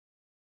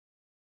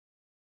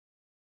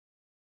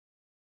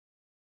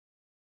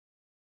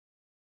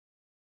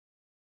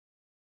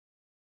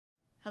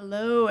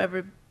Hello,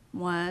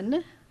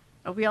 everyone.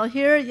 Are we all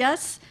here?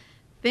 Yes?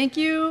 Thank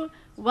you.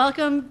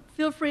 Welcome.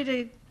 Feel free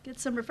to get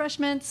some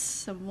refreshments,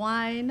 some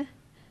wine.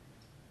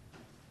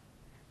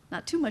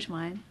 Not too much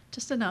wine,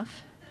 just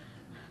enough.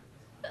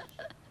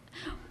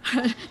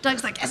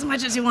 Doug's like, as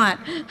much as you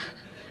want.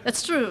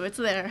 That's true, it's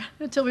there.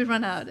 Until we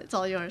run out, it's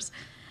all yours.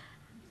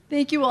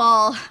 Thank you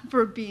all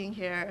for being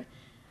here.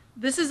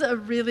 This is a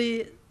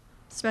really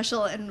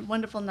special and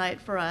wonderful night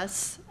for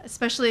us,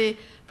 especially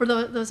for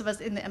those of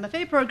us in the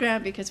MFA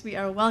program, because we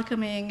are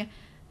welcoming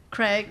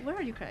Craig. Where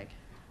are you, Craig?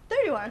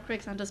 There you are,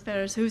 Craig Santos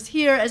Perez, who's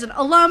here as an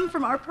alum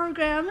from our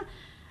program.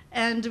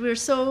 And we're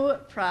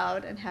so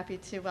proud and happy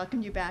to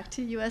welcome you back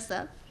to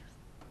USF.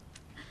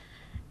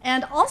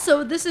 And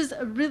also, this is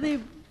a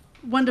really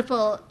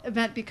wonderful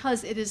event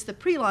because it is the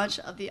pre-launch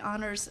of the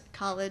Honors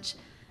College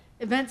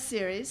event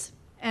series.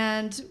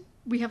 And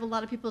we have a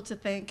lot of people to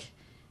thank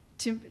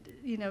to,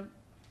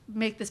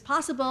 make this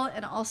possible,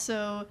 and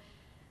also,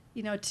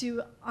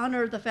 to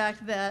honor the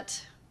fact that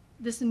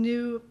this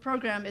new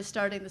program is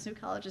starting, this new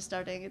college is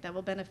starting, that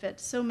will benefit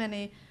so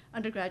many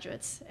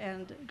undergraduates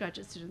and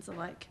graduate students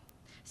alike.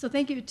 So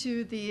thank you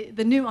to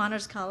the new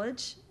Honors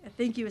College.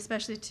 Thank you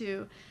especially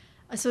to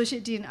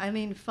Associate Dean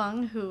Eileen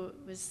Fung, who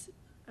was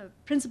a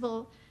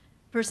principal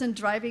person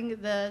driving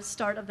the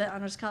start of the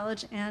Honors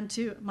College, and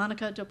to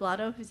Monica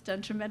Doblato, who's done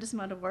a tremendous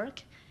amount of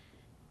work.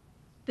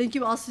 Thank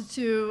you also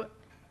to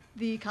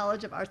the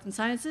College of Arts and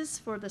Sciences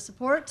for the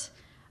support.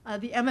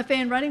 The MFA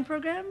in Writing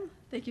program,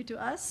 thank you to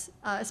us.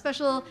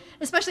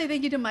 Especially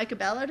thank you to Micah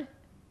Ballard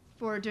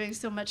for doing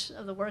so much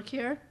of the work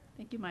here.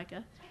 Thank you,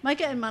 Micah.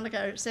 Micah and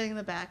Monica are sitting in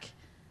the back.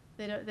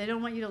 They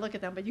don't want you to look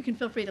at them, but you can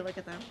feel free to look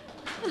at them.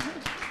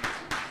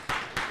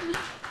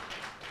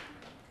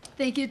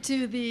 Thank you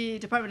to the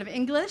Department of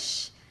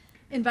English,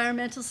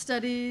 Environmental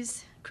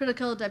Studies,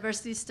 Critical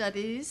Diversity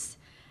Studies,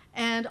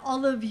 and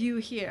all of you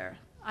here.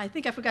 I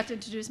think I forgot to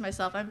introduce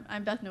myself.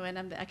 I'm Beth Nguyen.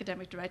 I'm the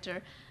academic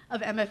director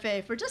of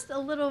MFA for just a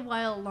little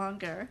while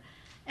longer.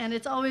 And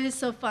it's always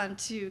so fun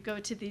to go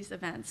to these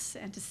events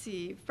and to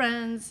see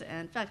friends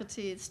and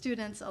faculty,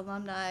 students,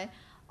 alumni,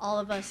 all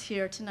of us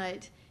here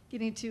tonight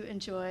getting to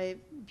enjoy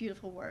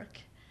beautiful work.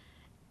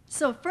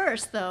 So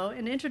first, though,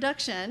 an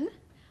introduction,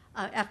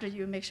 after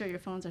you make sure your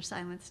phones are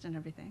silenced and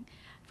everything.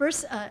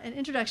 First, an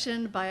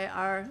introduction by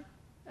our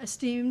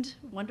esteemed,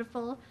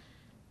 wonderful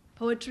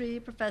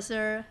poetry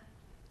professor,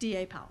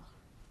 D.A. Powell.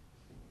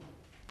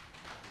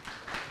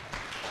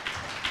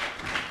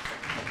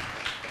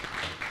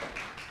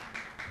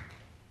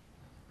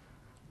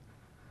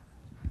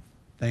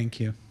 Thank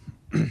you.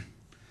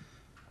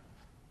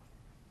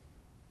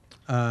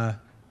 I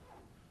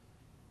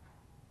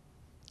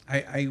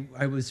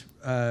was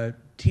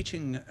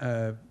teaching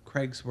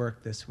Craig's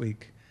work this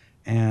week,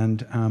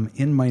 and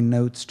in my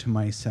notes to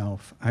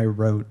myself, I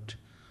wrote,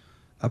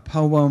 "A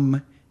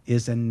poem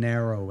is a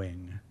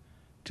narrowing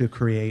to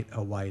create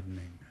a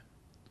widening."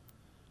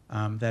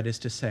 That is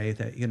to say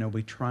that,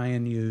 we try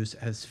and use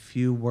as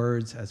few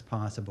words as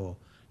possible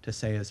to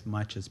say as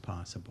much as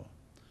possible.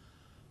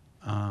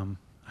 I'm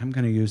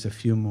going to use a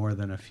few more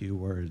than a few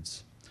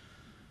words.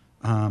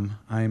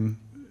 I'm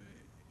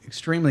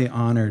extremely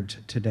honored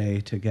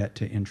today to get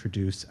to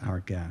introduce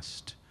our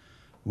guest.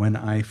 When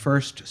I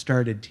first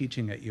started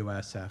teaching at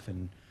USF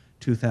in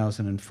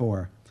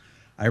 2004,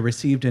 I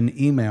received an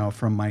email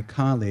from my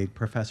colleague,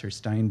 Professor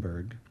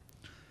Steinberg,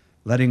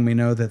 letting me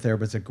know that there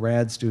was a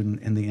grad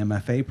student in the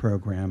MFA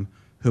program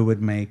who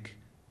would make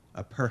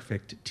a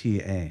perfect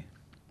TA.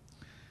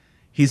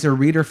 He's a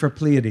reader for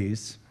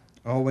Pleiades.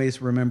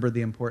 Always remember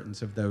the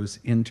importance of those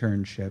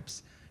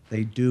internships.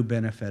 They do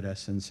benefit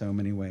us in so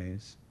many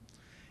ways.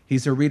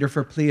 He's a reader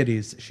for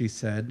Pleiades, she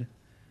said.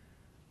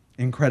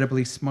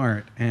 Incredibly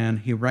smart, and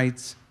he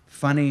writes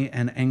funny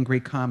and angry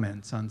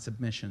comments on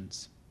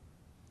submissions.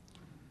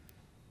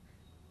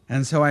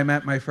 And so I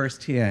met my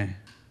first TA.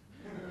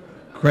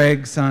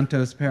 Craig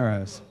Santos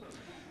Perez,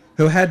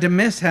 who had to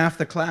miss half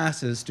the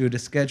classes due to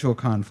schedule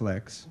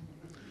conflicts,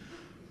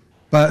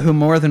 but who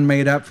more than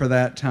made up for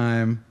that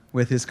time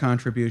with his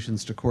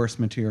contributions to course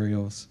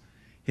materials,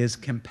 his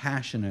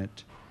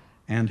compassionate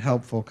and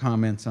helpful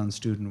comments on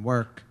student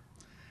work,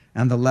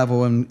 and the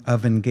level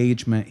of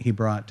engagement he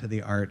brought to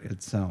the art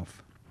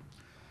itself.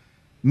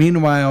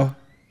 Meanwhile,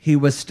 he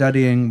was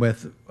studying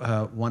with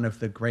one of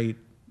the great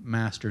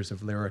masters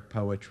of lyric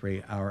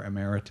poetry, our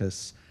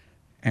emeritus,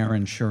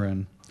 Aaron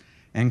Shurin,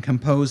 and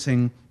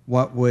composing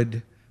what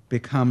would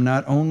become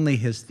not only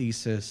his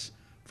thesis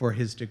for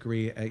his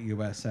degree at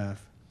USF,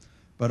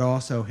 but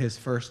also his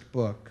first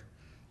book,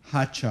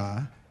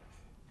 Hacha,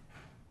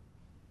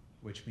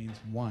 which means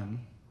one,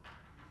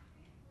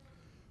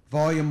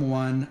 Volume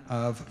 1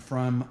 of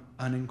From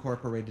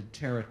Unincorporated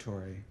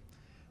Territory,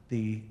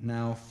 the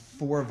now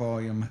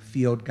 4-volume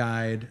field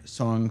guide,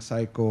 song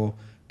cycle,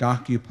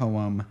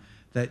 docu-poem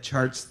that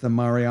charts the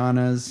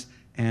Marianas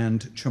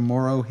and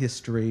Chamorro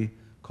history,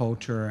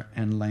 culture,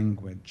 and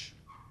language.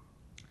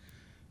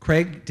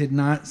 Craig did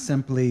not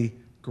simply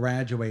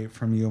graduate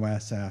from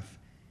USF,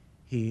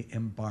 he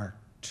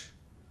embarked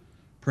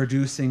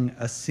producing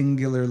a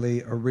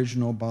singularly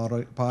original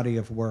body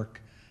of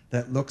work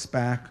that looks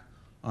back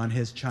on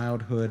his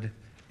childhood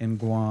in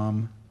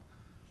Guam,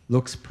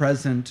 looks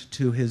present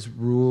to his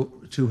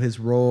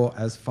role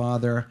as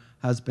father,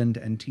 husband,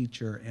 and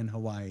teacher in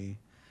Hawaii,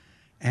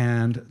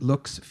 and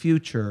looks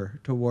future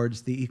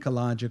towards the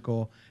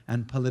ecological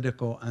and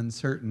political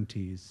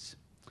uncertainties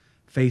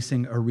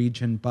facing a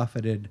region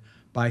buffeted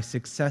by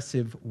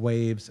successive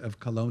waves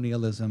of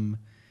colonialism,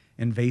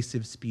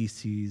 invasive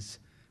species,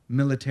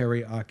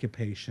 military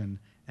occupation,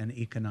 and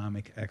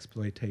economic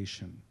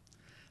exploitation.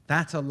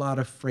 That's a lot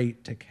of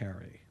freight to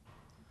carry.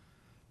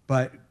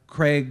 But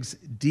Craig's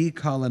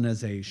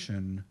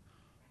decolonization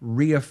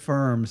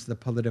reaffirms the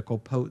political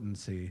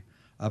potency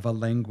of a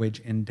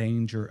language in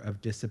danger of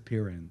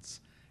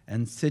disappearance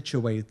and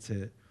situates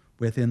it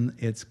within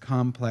its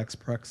complex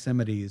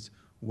proximities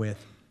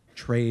with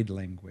trade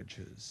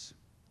languages,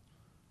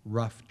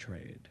 rough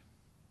trade.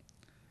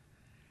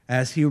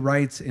 As he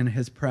writes in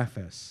his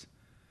preface,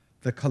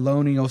 the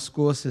colonial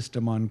school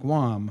system on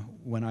Guam,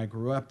 when I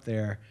grew up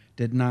there,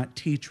 did not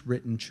teach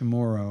written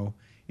Chamorro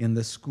in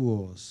the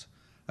schools,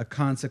 a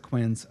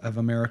consequence of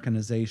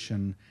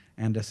Americanization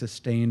and a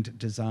sustained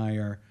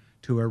desire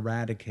to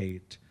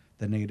eradicate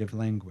the native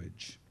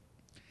language.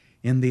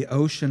 In the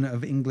ocean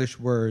of English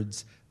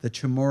words, the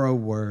Chamorro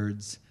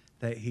words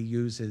that he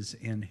uses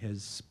in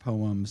his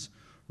poems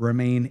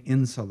remain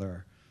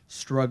insular,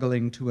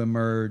 struggling to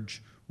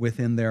emerge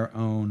within their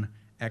own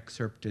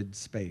excerpted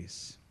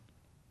space.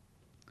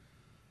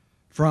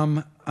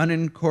 From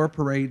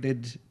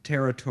unincorporated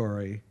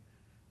territory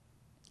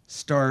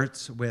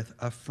starts with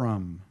a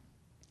from.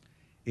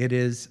 It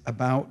is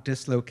about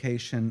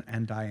dislocation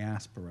and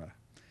diaspora.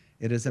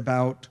 It is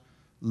about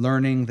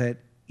learning that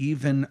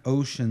even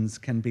oceans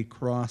can be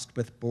crossed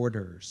with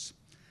borders,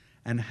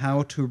 and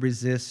how to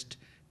resist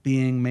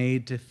being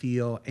made to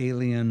feel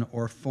alien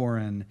or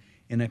foreign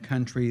in a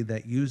country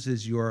that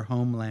uses your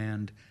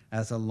homeland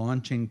as a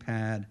launching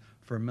pad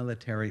for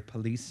military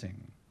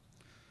policing,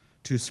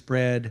 to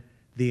spread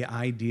the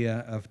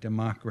idea of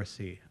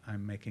democracy.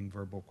 I'm making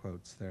verbal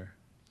quotes there.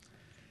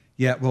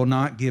 Yet will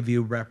not give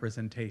you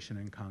representation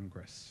in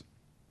Congress.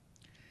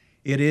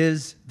 It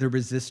is the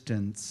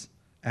resistance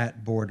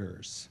at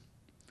borders.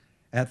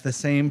 At the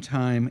same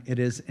time, it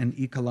is an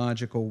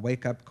ecological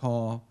wake-up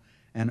call,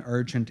 an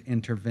urgent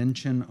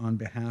intervention on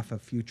behalf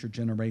of future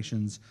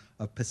generations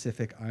of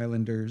Pacific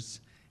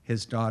Islanders,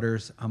 his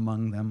daughters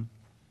among them.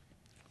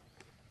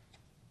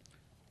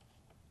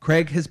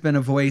 Craig has been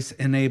a voice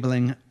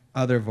enabling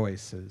other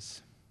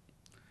voices.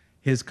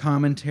 His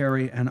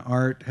commentary and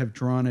art have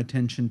drawn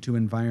attention to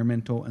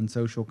environmental and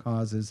social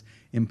causes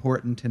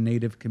important to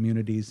Native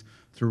communities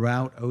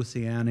throughout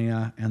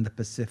Oceania and the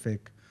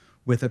Pacific,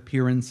 with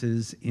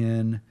appearances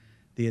in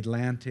The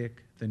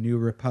Atlantic, The New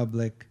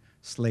Republic,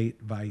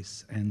 Slate,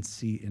 Vice, and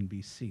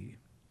CNBC.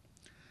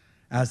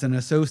 As an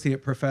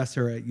associate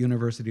professor at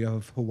University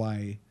of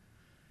Hawaii,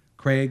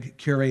 Craig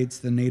curates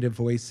the Native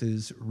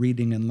Voices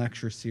reading and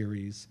lecture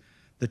series,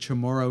 the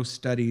Chamorro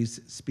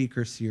Studies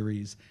speaker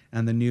series,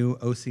 and the new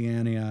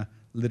Oceania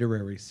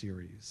literary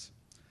series.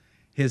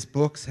 His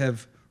books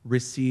have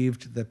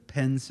received the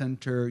Penn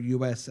Center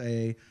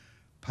USA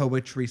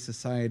Poetry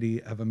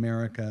Society of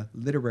America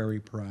Literary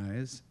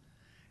Prize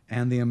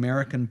and the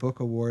American Book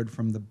Award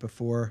from the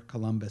Before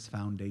Columbus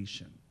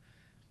Foundation.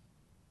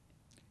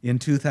 In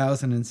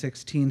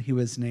 2016, he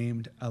was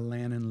named a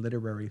Lannan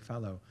Literary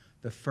Fellow,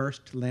 the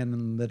first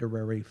Lannan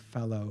Literary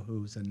Fellow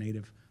who's a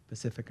native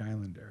Pacific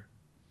Islander.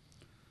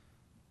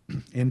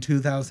 In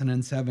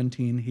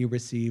 2017, he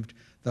received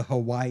the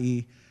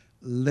Hawaii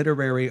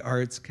Literary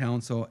Arts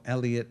Council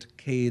Elliott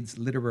Cades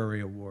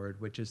Literary Award,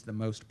 which is the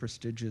most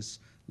prestigious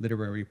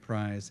literary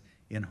prize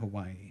in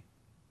Hawaii.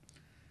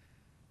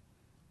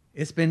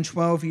 It's been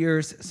 12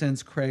 years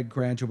since Craig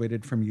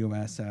graduated from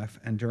USF,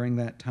 and during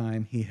that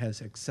time, he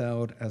has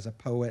excelled as a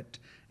poet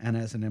and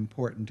as an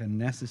important and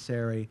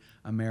necessary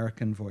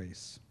American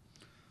voice.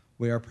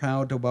 We are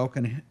proud to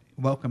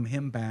welcome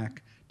him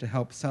back to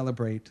help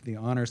celebrate the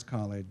Honors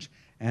College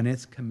and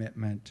its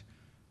commitment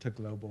to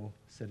global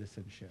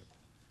citizenship.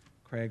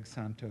 Craig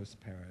Santos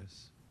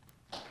Perez.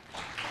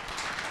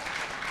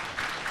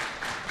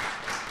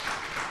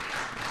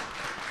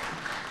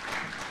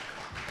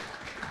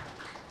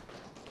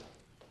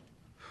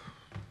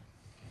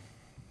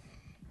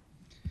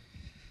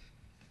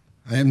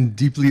 I am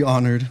deeply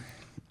honored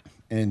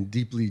and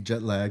deeply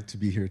jet-lagged to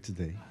be here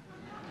today.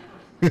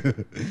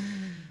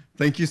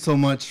 Thank you so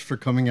much for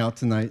coming out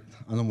tonight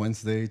on a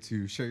Wednesday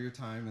to share your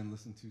time and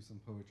listen to some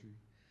poetry.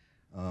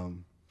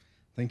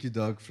 Thank you,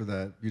 Doug, for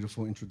that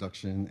beautiful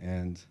introduction,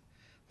 and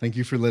thank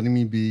you for letting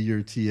me be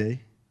your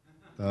TA.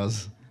 That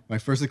was my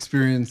first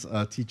experience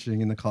teaching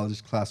in the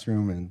college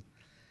classroom, and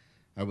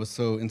I was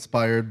so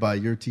inspired by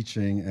your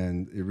teaching,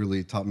 and it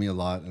really taught me a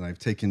lot, and I've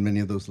taken many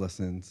of those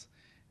lessons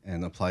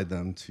and applied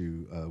them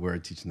to where I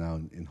teach now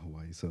in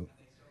Hawaii. So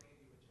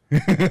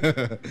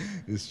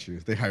it's true.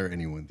 They hire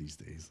anyone these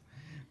days.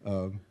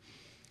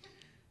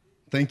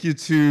 Thank you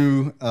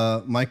to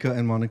Micah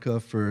and Monica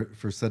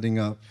for setting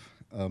up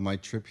my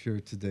trip here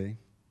today.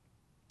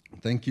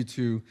 Thank you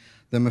to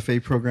the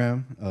MFA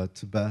program,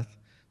 to Beth,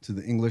 to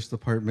the English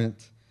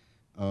department,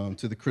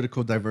 to the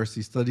Critical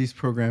Diversity Studies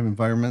program,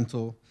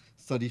 Environmental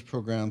Studies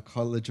program,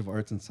 College of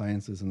Arts and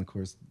Sciences, and of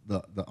course,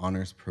 the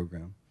honors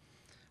program.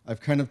 I've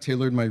kind of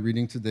tailored my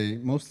reading today,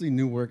 mostly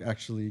new work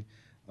actually,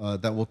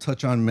 that will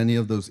touch on many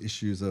of those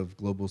issues of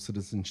global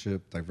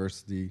citizenship,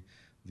 diversity,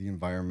 the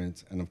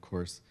environment, and of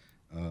course,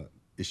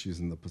 issues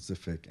in the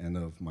Pacific and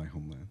of my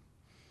homeland.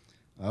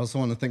 I also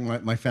want to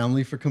thank my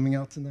family for coming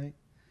out tonight.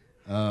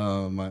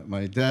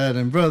 My dad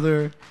and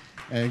brother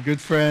and good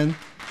friend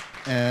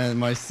and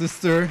my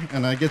sister,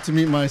 and I get to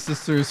meet my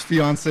sister's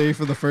fiance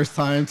for the first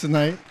time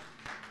tonight.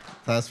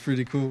 That's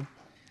pretty cool.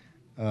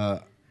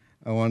 I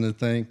want to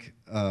thank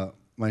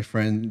my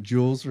friend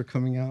Jules for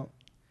coming out,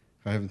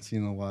 who I haven't seen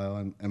in a while,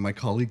 and my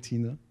colleague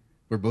Tina.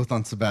 We're both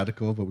on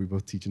sabbatical, but we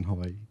both teach in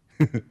Hawaii.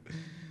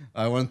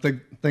 I want to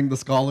thank the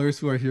scholars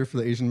who are here for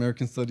the Asian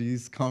American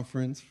Studies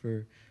Conference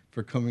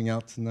for coming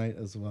out tonight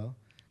as well.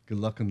 Good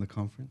luck in the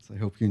conference. I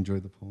hope you enjoy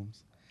the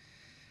poems.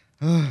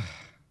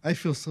 I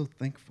feel so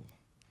thankful.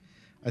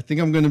 I think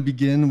I'm going to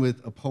begin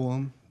with a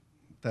poem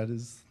that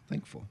is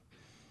thankful.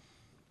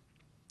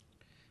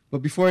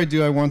 But before I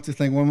do, I want to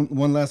thank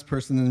one last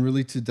person and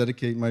really to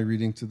dedicate my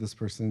reading to this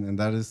person, and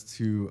that is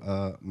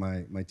to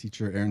my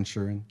teacher, Erin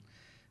Shurin,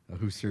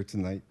 who's here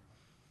tonight,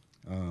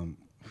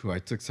 who I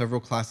took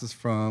several classes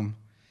from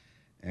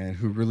and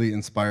who really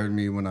inspired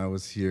me when I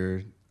was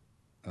here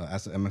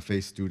as an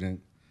MFA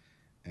student,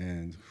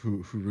 and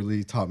who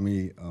really taught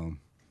me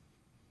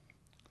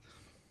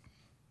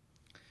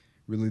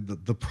really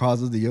the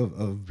prosody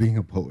of being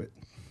a poet.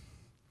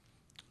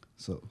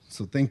 So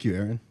thank you,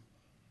 Erin.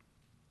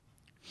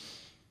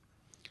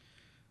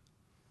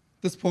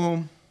 This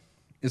poem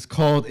is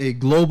called A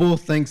Global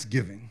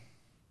Thanksgiving,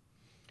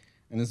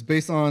 and it's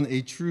based on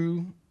a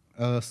true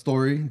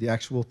story, the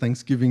actual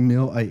Thanksgiving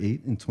meal I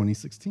ate in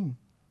 2016.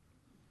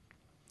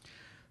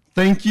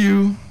 Thank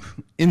you,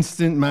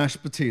 instant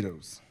mashed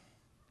potatoes.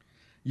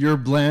 Your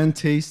bland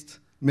taste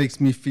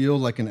makes me feel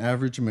like an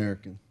average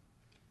American.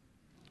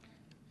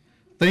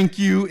 Thank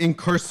you,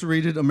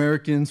 incarcerated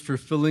Americans, for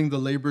filling the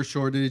labor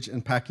shortage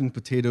and packing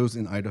potatoes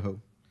in Idaho.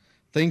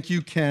 Thank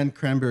you, canned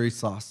cranberry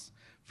sauce,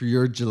 for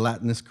your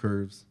gelatinous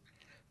curves.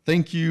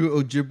 Thank you,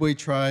 Ojibwe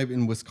tribe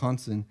in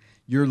Wisconsin.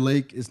 Your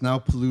lake is now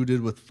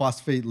polluted with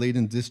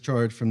phosphate-laden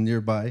discharge from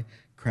nearby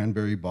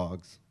cranberry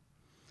bogs.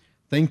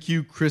 Thank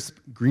you, crisp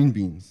green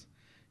beans.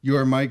 You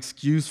are my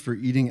excuse for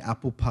eating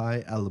apple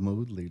pie a la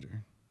mode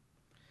later.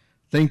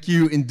 Thank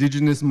you,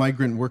 indigenous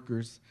migrant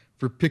workers,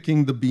 for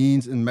picking the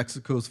beans in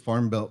Mexico's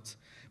farm belt.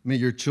 May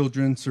your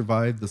children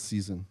survive the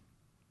season.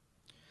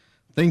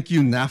 Thank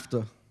you,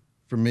 NAFTA,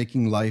 for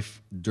making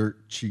life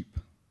dirt cheap.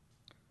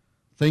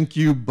 Thank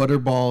you,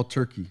 Butterball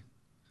Turkey,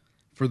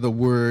 for the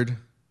word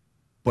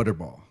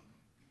butterball,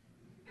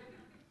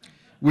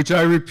 which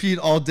I repeat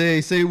all day.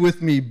 Say it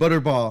with me,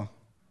 butterball.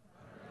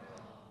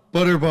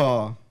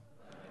 Butterball.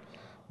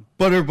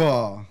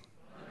 Butterball.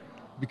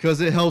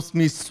 Because it helps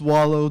me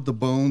swallow the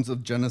bones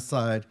of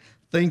genocide.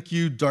 Thank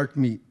you, dark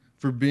meat,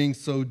 for being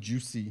so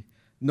juicy.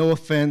 No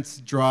offense,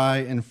 dry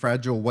and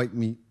fragile white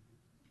meat.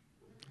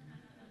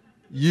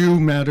 You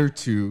matter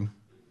too.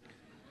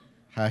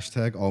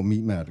 Hashtag all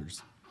meat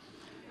matters.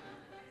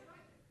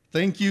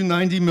 Thank you,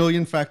 90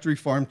 million factory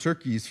farm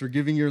turkeys, for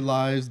giving your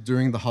lives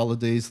during the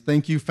holidays.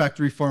 Thank you,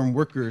 factory farm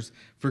workers,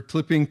 for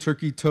clipping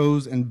turkey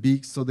toes and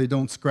beaks so they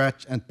don't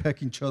scratch and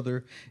peck each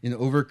other in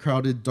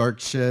overcrowded dark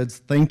sheds.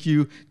 Thank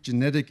you,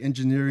 genetic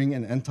engineering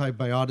and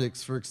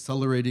antibiotics, for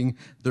accelerating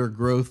their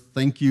growth.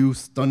 Thank you,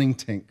 stunning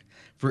tank,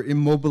 for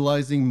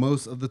immobilizing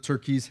most of the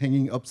turkeys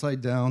hanging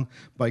upside down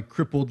by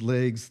crippled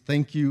legs.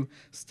 Thank you,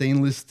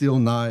 stainless steel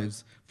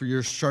knives, for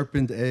your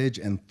sharpened edge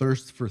and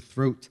thirst for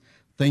throat.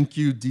 Thank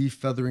you,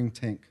 defeathering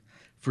tank,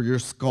 for your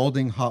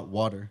scalding hot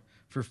water,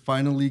 for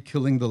finally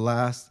killing the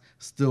last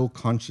still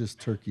conscious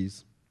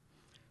turkeys.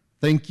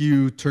 Thank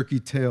you, turkey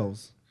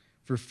tails,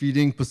 for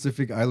feeding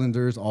Pacific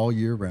Islanders all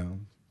year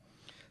round.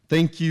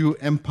 Thank you,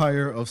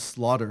 empire of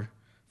slaughter,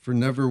 for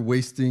never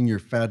wasting your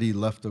fatty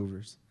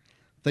leftovers.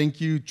 Thank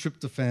you,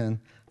 tryptophan,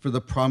 for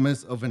the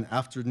promise of an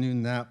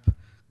afternoon nap.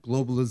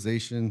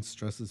 Globalization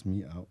stresses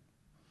me out.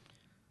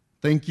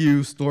 Thank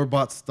you,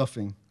 store-bought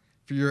stuffing,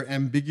 for your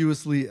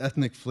ambiguously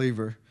ethnic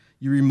flavor.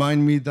 You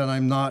remind me that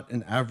I'm not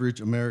an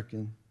average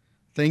American.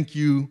 Thank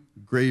you,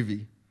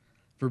 gravy,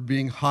 for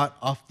being hot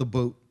off the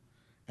boat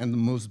and the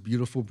most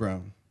beautiful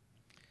brown.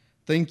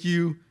 Thank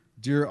you,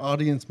 dear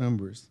audience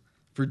members,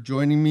 for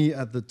joining me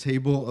at the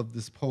table of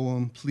this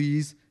poem.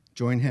 Please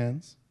join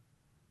hands.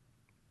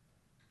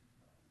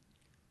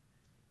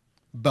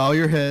 Bow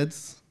your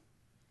heads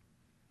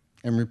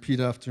and repeat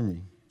after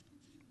me.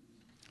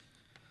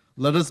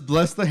 Let us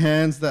bless the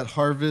hands that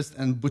harvest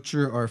and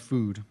butcher our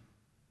food.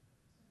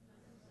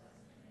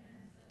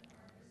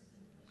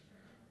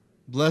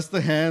 Bless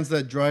the hands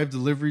that drive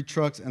delivery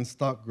trucks and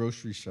stock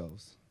grocery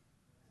shelves.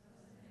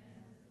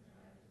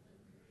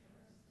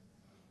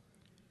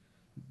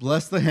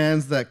 Bless the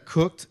hands that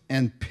cooked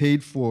and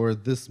paid for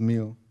this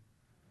meal.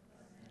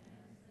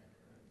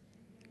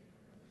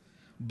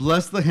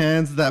 Bless the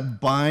hands that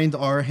bind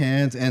our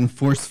hands and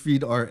force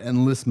feed our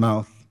endless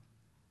mouth.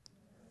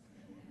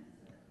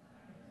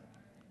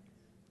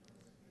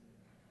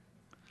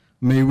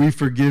 May we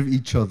forgive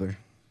each other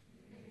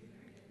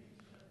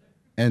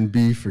and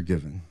be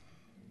forgiven.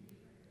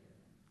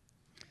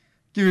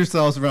 Give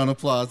yourselves a round of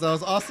applause. That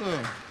was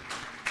awesome.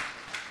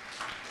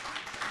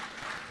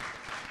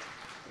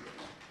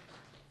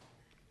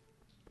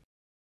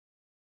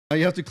 Now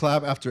you have to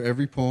clap after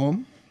every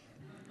poem,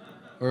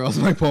 or else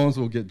my poems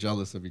will get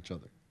jealous of each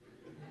other.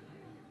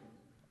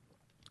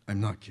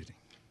 I'm not kidding.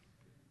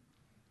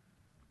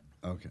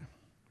 Okay.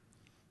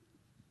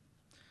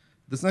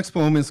 This next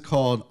poem is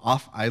called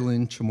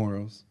Off-Island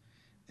Chamorros,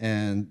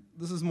 and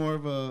this is more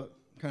of a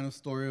kind of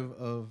story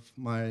of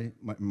my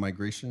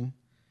migration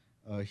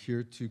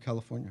here to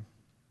California.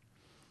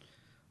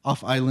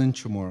 Off-Island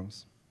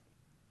Chamorros.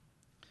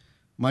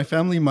 My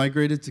family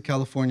migrated to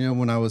California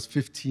when I was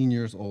 15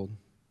 years old.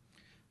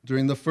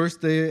 During the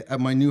first day at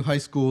my new high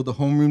school, the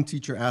homeroom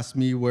teacher asked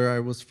me where I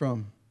was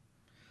from.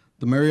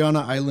 The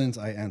Mariana Islands,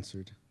 I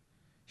answered.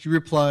 He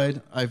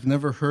replied, I've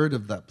never heard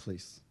of that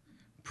place.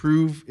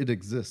 Prove it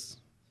exists.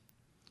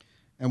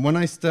 And when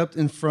I stepped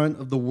in front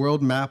of the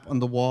world map on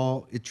the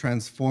wall, it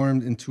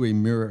transformed into a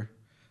mirror.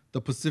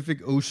 The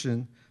Pacific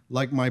Ocean,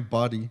 like my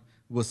body,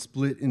 was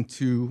split in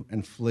two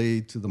and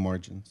flayed to the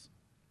margins.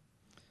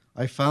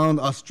 I found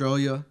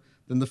Australia,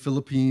 then the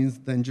Philippines,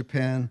 then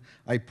Japan.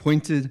 I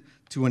pointed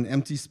to an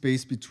empty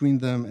space between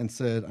them and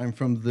said, I'm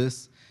from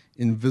this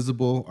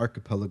invisible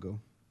archipelago.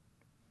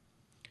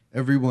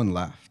 Everyone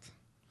laughed.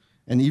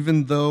 And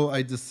even though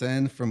I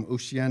descend from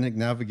oceanic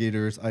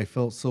navigators, I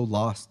felt so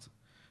lost,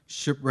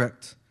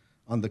 shipwrecked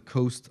on the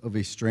coast of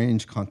a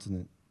strange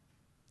continent.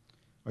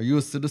 Are you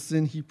a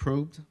citizen? He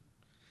probed.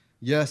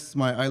 Yes,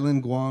 my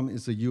island Guam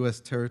is a U.S.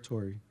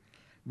 territory.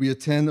 We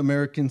attend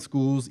American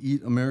schools,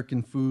 eat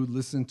American food,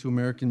 listen to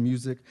American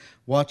music,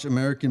 watch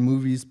American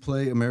movies,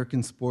 play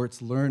American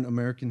sports, learn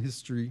American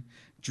history,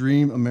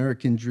 dream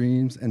American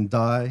dreams, and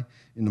die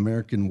in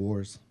American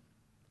wars.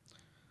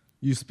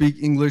 You speak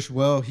English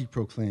well, he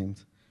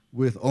proclaimed,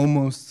 with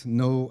almost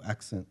no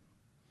accent.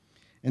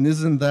 And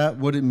isn't that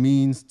what it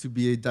means to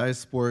be a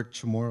diasporic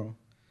Chamorro,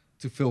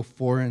 to feel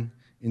foreign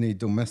in a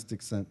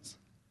domestic sense?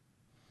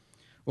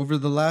 Over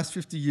the last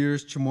 50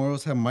 years,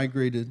 Chamorros have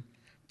migrated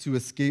to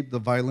escape the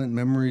violent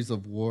memories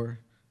of war,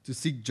 to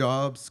seek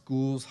jobs,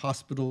 schools,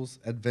 hospitals,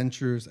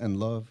 adventures, and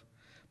love.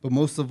 But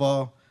most of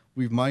all,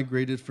 we've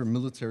migrated for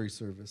military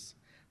service,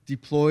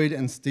 deployed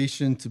and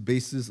stationed to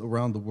bases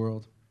around the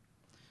world.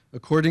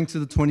 According to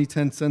the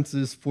 2010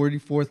 census,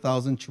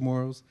 44,000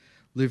 Chamorros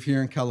live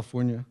here in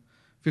California,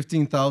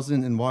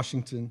 15,000 in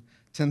Washington,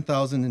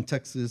 10,000 in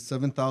Texas,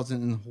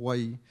 7,000 in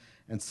Hawaii,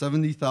 and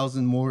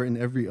 70,000 more in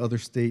every other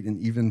state and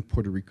even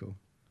Puerto Rico.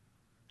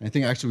 I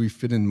think actually we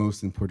fit in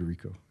most in Puerto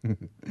Rico.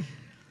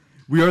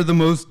 We are the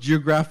most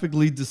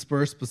geographically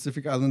dispersed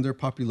Pacific Islander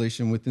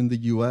population within the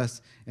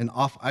U.S., and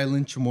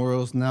off-island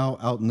Chamorros now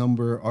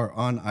outnumber our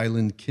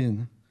on-island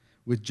kin,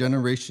 with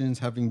generations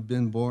having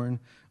been born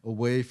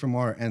away from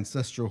our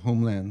ancestral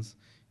homelands,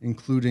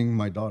 including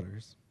my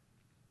daughters.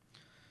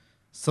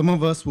 Some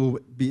of us will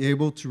be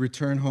able to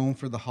return home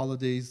for the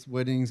holidays,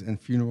 weddings, and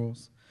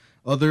funerals.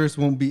 Others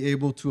won't be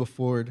able to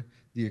afford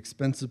the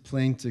expensive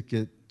plane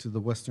ticket to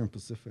the Western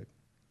Pacific.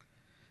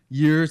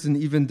 Years and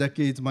even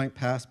decades might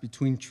pass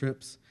between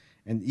trips,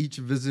 and each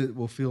visit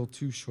will feel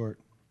too short.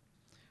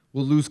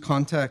 We'll lose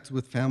contact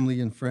with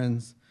family and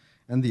friends,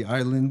 and the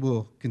island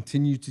will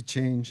continue to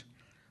change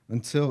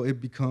until it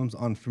becomes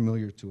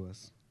unfamiliar to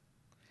us.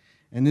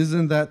 And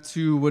isn't that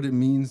too what it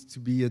means to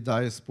be a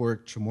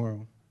diasporic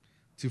Chamorro,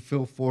 to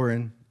feel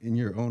foreign in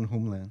your own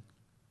homeland?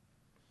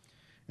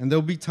 And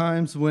there'll be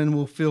times when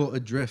we'll feel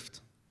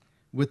adrift,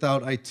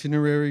 without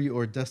itinerary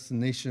or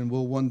destination.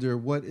 We'll wonder,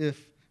 what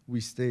if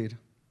we stayed?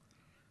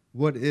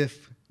 What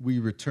if we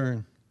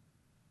return?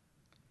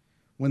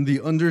 When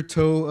the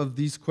undertow of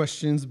these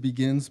questions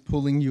begins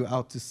pulling you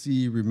out to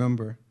sea,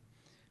 remember,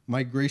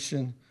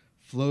 migration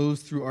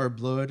flows through our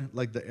blood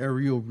like the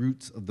aerial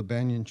roots of the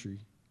banyan tree.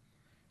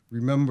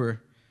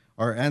 Remember,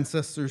 our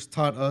ancestors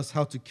taught us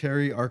how to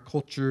carry our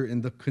culture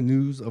in the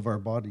canoes of our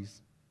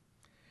bodies.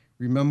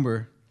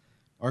 Remember,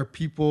 our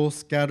people,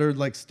 scattered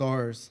like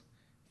stars,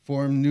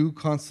 form new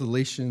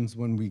constellations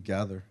when we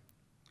gather.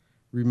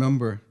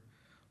 Remember,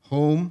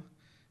 home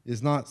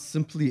is not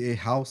simply a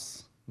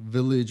house,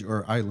 village,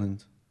 or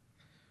island.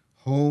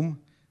 Home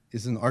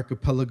is an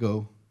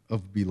archipelago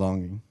of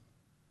belonging.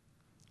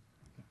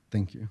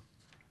 Thank you.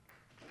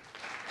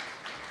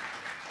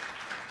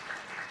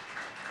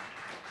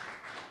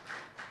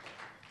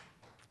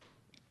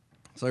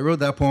 So I wrote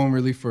that poem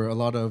really for a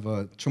lot of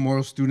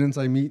Chamorro students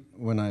I meet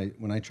when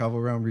I travel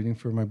around reading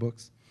for my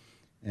books.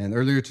 And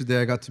earlier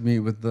today, I got to meet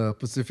with the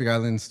Pacific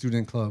Island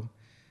Student Club.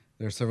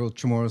 There are several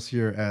Chamorros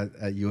here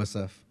at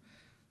USF.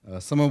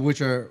 Some of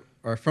which are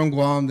from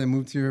Guam, they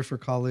moved here for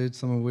college,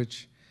 some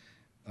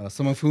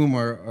of whom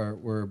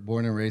were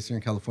born and raised here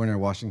in California or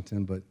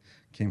Washington, but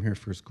came here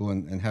for school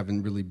and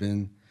haven't really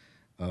been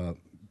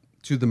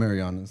to the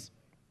Marianas.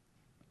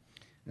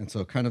 And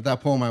so kind of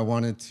that poem, I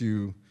wanted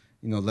to,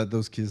 let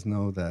those kids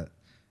know that,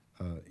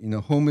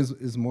 home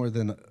is more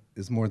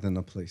than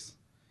a place.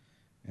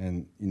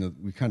 And,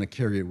 we kind of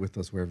carry it with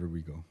us wherever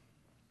we go.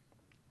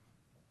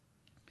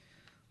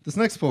 This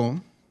next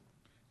poem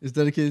is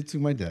dedicated to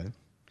my dad.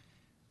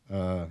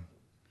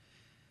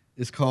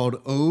 It's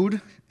called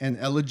Ode and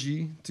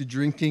Elegy to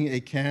Drinking a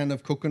Can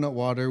of Coconut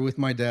Water with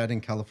My Dad in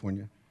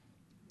California.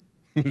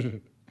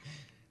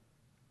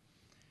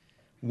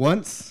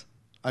 Once,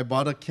 I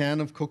bought a can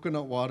of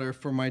coconut water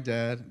for my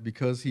dad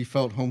because he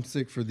felt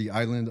homesick for the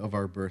island of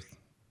our birth.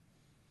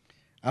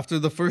 After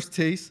the first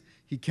taste,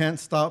 he can't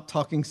stop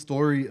talking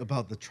story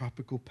about the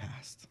tropical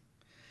past.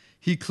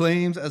 He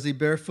claims as a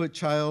barefoot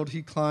child,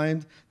 he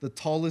climbed the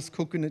tallest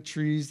coconut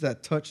trees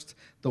that touched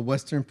the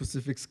western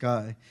Pacific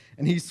sky.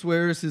 And he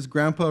swears his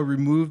grandpa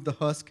removed the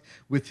husk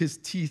with his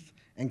teeth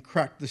and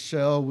cracked the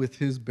shell with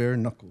his bare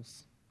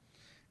knuckles.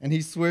 And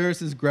he swears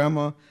his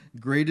grandma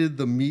grated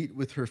the meat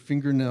with her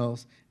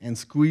fingernails and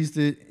squeezed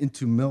it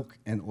into milk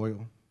and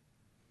oil.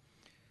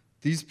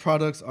 These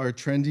products are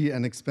trendy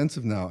and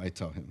expensive now, I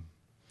tell him.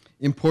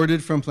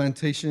 Imported from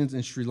plantations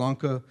in Sri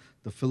Lanka,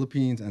 the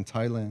Philippines, and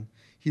Thailand.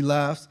 He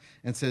laughs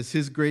and says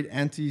his great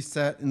auntie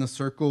sat in a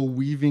circle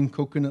weaving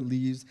coconut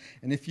leaves,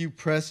 and if you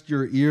pressed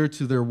your ear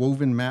to their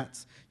woven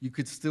mats, you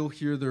could still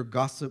hear their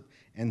gossip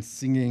and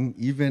singing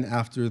even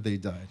after they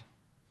died.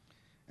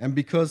 And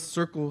because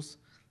circles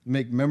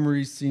make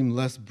memories seem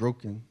less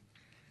broken,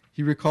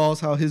 he recalls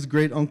how his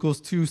great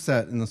uncles too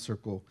sat in a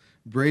circle,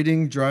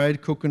 braiding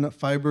dried coconut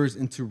fibers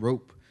into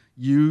rope,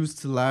 used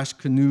to lash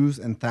canoes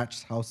and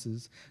thatched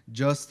houses,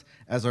 just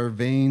as our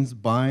veins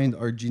bind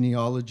our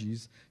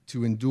genealogies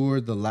to endure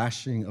the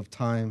lashing of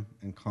time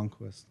and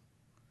conquest.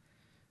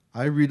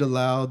 I read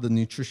aloud the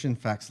nutrition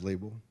facts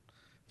label.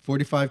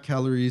 45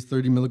 calories,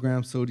 30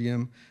 milligrams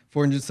sodium,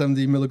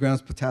 470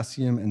 milligrams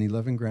potassium, and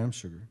 11 grams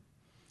sugar,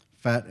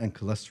 fat and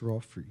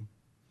cholesterol free.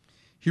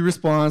 He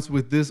responds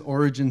with this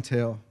origin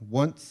tale.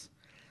 Once,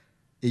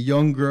 a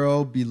young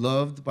girl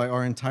beloved by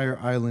our entire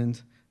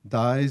island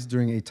dies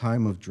during a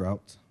time of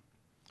drought.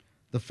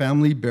 The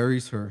family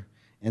buries her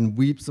and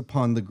weeps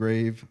upon the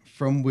grave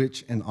from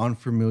which an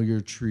unfamiliar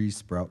tree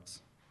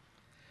sprouts.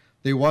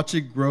 They watch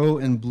it grow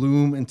and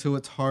bloom until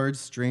its hard,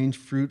 strange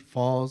fruit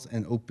falls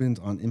and opens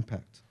on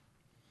impact.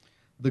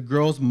 The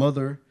girl's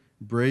mother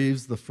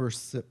braves the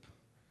first sip,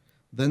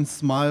 then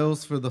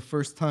smiles for the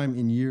first time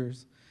in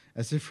years,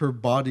 as if her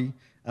body,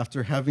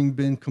 after having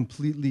been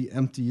completely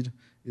emptied,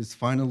 is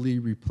finally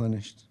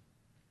replenished.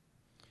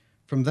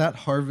 From that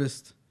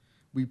harvest,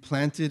 we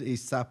planted a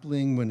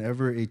sapling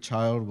whenever a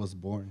child was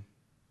born.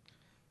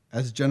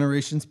 As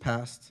generations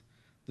passed,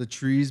 the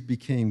trees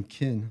became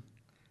kin,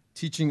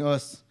 teaching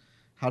us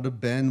how to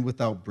bend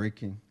without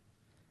breaking,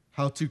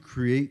 how to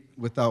create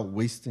without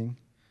wasting,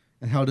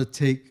 and how to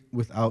take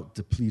without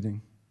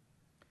depleting.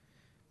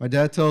 My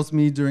dad tells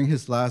me during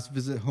his last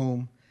visit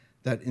home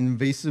that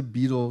invasive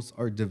beetles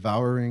are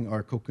devouring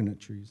our coconut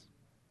trees.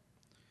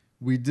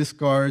 We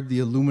discard the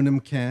aluminum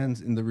cans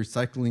in the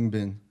recycling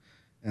bin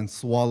and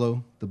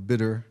swallow the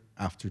bitter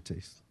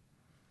aftertaste.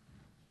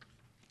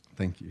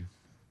 Thank you.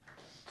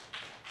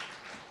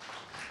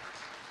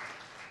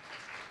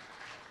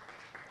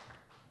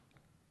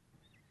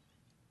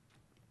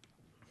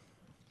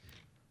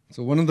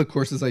 So one of the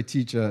courses I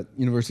teach at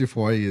University of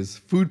Hawaii is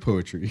food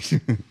poetry,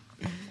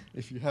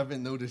 if you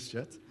haven't noticed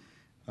yet.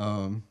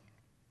 And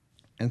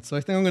so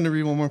I think I'm going to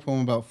read one more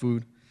poem about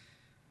food.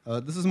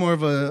 This is more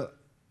of a,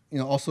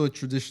 also a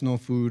traditional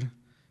food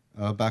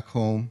back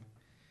home,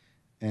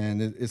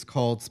 and it's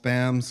called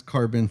Spam's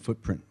Carbon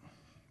Footprint.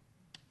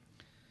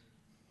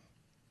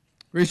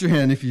 Raise your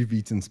hand if you've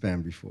eaten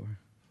Spam before.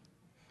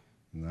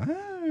 Nice.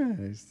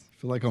 I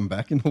feel like I'm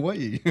back in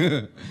Hawaii.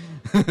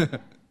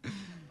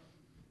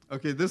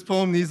 Okay, this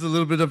poem needs a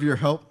little bit of your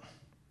help.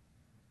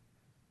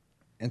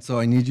 And so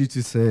I need you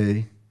to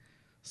say,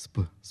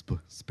 spam,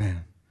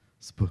 spam,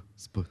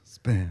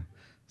 spam,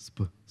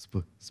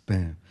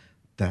 spam.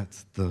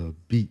 That's the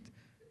beat.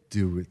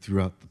 Do it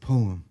throughout the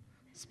poem.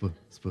 Spam.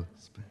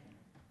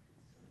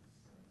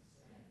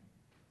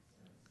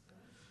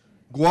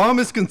 Guam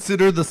is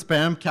considered the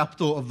spam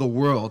capital of the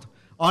world.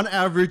 On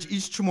average,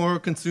 each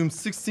Chamorro consumes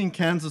 16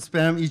 cans of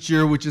spam each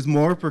year, which is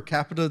more per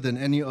capita than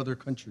any other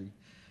country.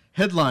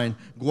 Headline,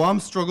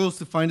 Guam struggles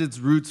to find its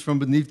roots from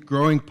beneath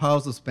growing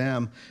piles of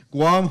spam.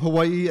 Guam,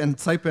 Hawaii, and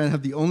Saipan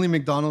have the only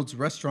McDonald's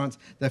restaurants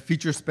that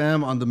feature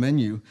spam on the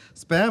menu.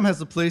 Spam has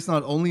a place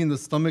not only in the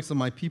stomachs of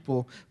my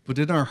people, but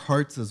in our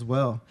hearts as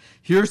well.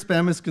 Here,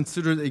 spam is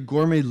considered a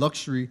gourmet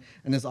luxury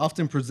and is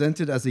often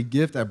presented as a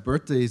gift at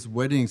birthdays,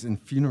 weddings,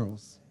 and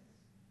funerals.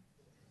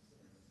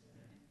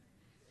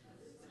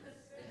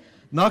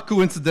 Not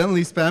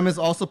coincidentally, spam is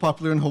also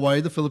popular in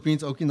Hawaii, the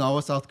Philippines,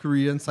 Okinawa, South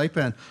Korea, and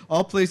Saipan,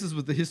 all places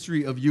with the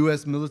history of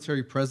U.S.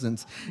 military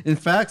presence. In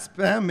fact,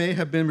 spam may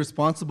have been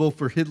responsible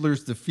for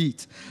Hitler's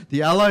defeat.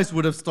 The Allies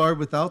would have starved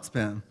without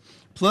spam.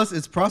 Plus,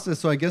 it's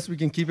processed, so I guess we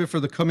can keep it for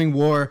the coming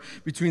war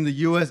between the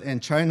U.S.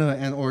 and China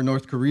and or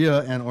North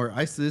Korea and or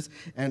ISIS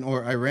and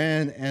or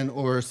Iran and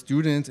or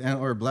students and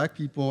or black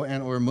people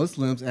and or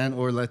Muslims and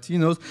or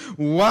Latinos.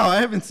 Wow, I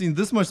haven't seen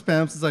this much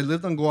spam since I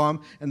lived on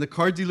Guam, and the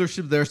car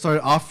dealership there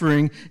started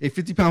offering a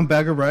 50-pound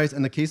bag of rice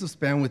and a case of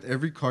spam with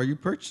every car you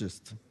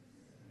purchased.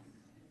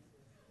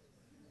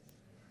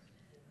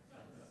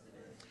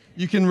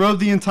 You can rub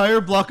the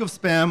entire block of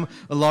Spam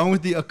along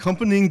with the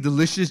accompanying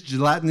delicious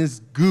gelatinous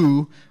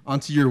goo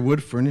onto your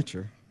wood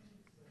furniture.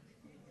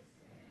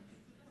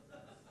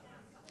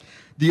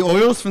 The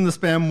oils from the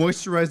Spam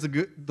moisturize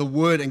the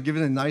wood and give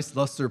it a nice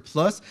luster.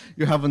 Plus,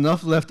 you have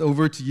enough left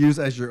over to use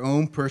as your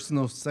own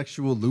personal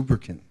sexual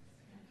lubricant.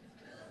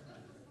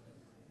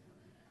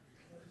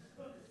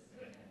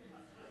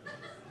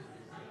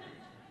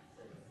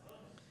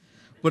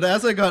 But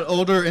as I got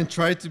older and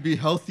tried to be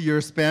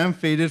healthier, Spam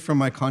faded from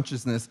my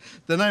consciousness.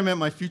 Then I met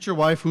my future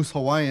wife, who's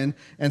Hawaiian,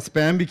 and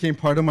Spam became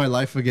part of my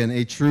life again,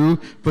 a true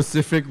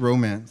Pacific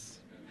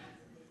romance.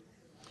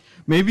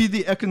 Maybe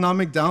the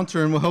economic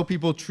downturn will help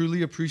people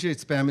truly appreciate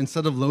Spam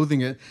instead of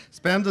loathing it.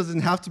 Spam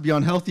doesn't have to be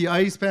unhealthy.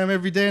 I eat Spam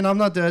every day and I'm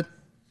not dead.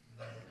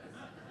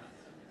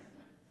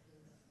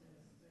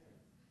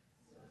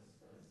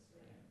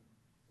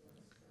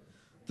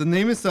 The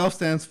name itself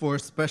stands for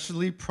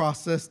Specially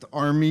Processed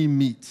Army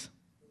Meat,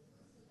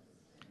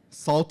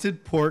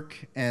 salted pork,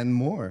 and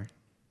more.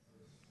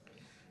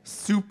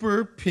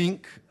 Super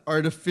pink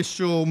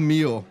artificial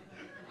meal.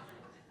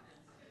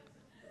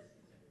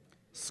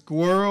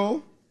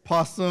 Squirrel,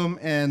 possum,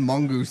 and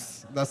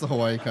mongoose. That's the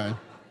Hawaii kind.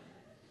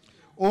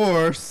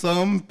 Or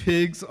some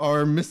pigs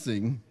are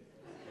missing.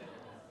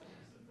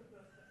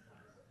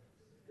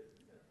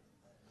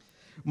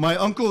 My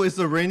uncle is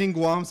the reigning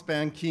Guam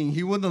Spam king.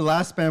 He won the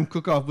last Spam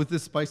cook-off with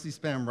his spicy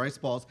Spam rice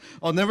balls.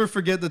 I'll never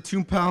forget the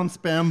 2-pound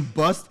Spam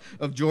bust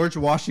of George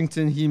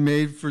Washington he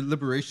made for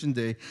Liberation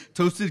Day.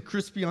 Toasted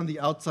crispy on the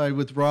outside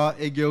with raw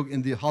egg yolk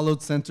in the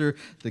hollowed center.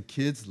 The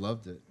kids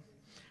loved it.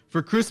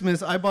 For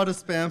Christmas, I bought a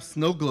Spam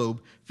snow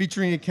globe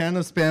featuring a can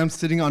of Spam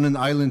sitting on an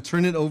island.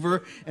 Turn it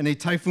over, and a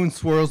typhoon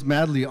swirls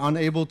madly,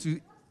 unable to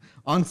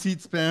unseat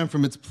Spam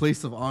from its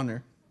place of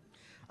honor.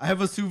 I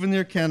have a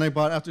souvenir can I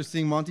bought after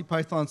seeing Monty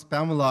Python's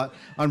Spam-A-Lot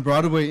on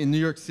Broadway in New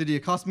York City.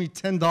 It cost me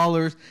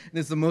 $10, and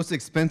it's the most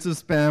expensive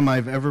Spam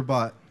I've ever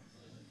bought.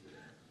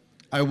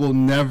 I will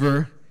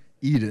never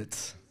eat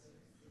it.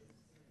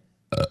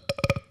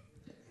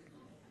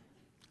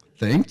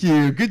 Thank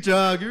you. Good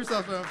job. Give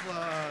yourself an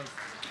applause.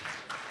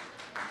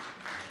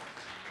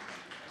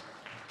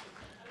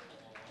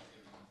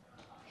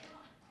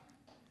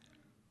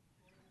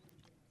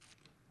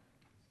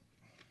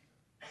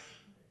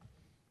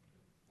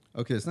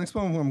 Okay, this next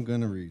poem I'm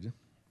going to read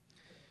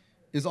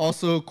is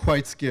also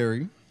quite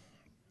scary.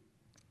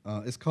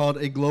 It's called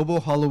A Global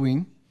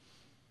Halloween.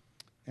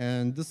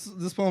 And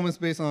this poem is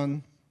based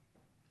on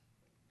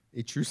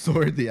a true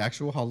story, the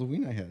actual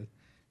Halloween I had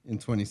in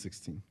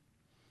 2016.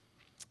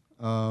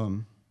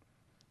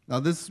 Now,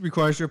 this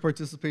requires your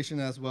participation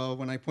as well.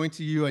 When I point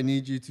to you, I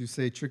need you to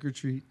say trick or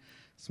treat,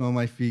 smell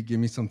my feet, give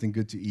me something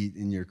good to eat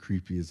in your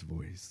creepiest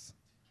voice.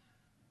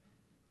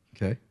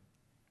 Okay?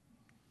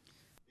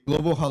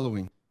 Global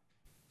Halloween.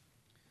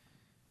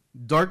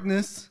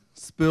 Darkness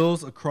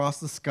spills across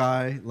the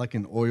sky like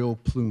an oil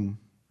plume.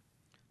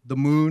 The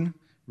moon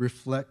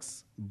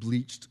reflects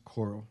bleached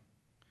coral.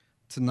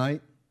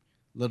 Tonight,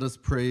 let us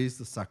praise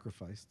the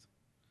sacrificed.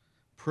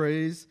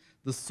 Praise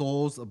the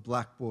souls of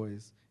black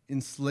boys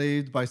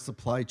enslaved by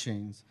supply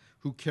chains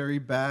who carry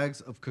bags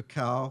of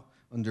cacao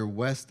under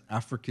West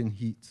African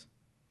heat.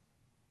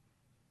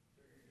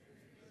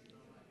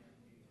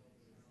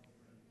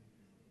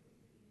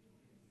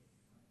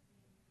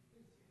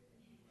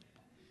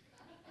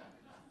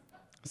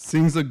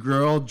 Sings a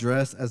girl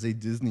dressed as a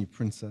Disney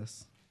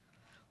princess.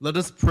 Let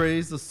us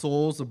praise the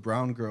souls of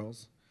brown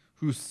girls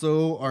who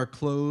sew our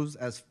clothes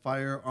as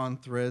fire on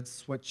threads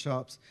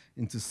sweatshops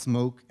into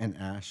smoke and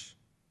ash.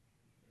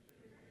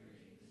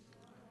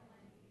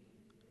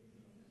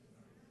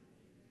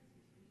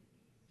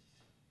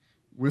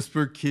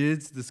 Whisper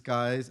kids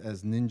disguised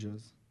as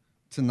ninjas.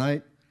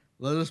 Tonight,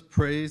 let us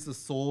praise the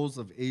souls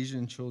of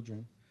Asian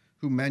children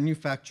who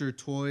manufacture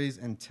toys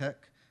and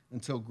tech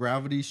until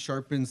gravity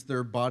sharpens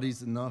their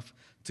bodies enough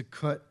to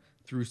cut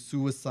through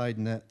suicide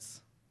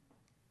nets.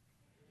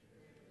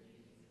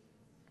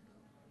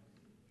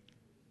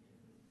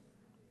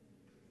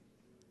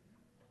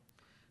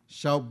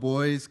 Shout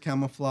boys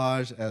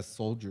camouflage as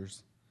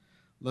soldiers.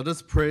 Let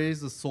us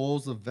praise the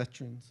souls of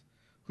veterans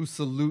who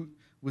salute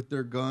with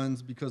their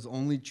guns because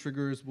only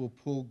triggers will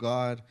pull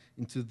God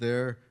into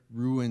their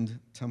ruined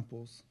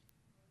temples.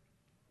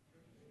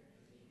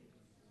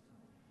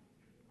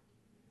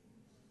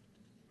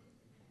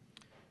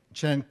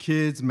 Chant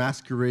kids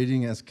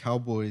masquerading as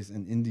cowboys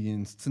and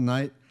Indians.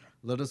 Tonight,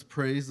 let us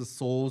praise the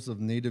souls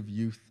of Native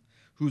youth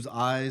whose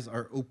eyes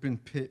are open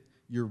pit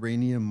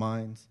uranium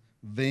mines,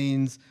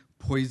 veins,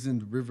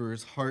 poisoned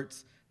rivers,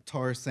 hearts,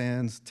 tar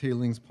sands,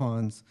 tailings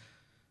ponds.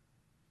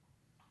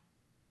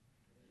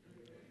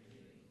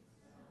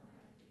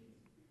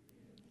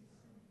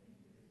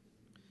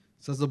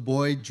 says a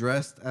boy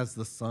dressed as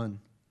the sun.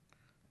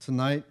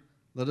 Tonight,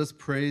 let us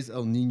praise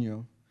El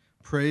Nino,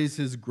 praise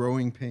his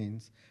growing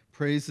pains,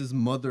 praise his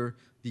mother,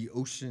 the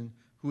ocean,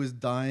 who is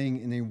dying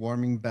in a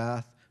warming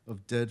bath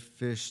of dead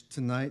fish.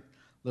 Tonight,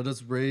 let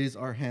us raise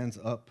our hands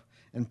up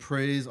and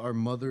praise our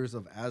mothers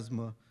of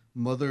asthma,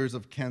 mothers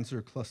of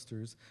cancer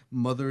clusters,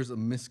 mothers of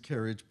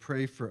miscarriage.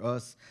 Pray for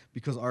us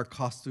because our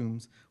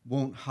costumes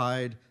won't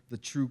hide the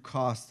true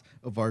cost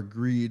of our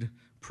greed.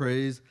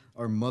 Praise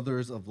our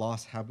mothers of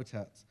lost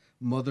habitats,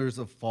 mothers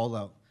of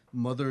fallout,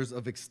 mothers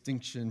of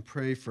extinction.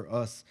 Pray for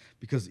us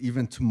because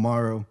even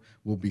tomorrow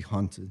will be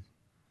haunted.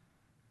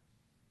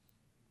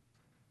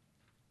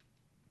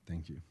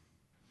 Thank you.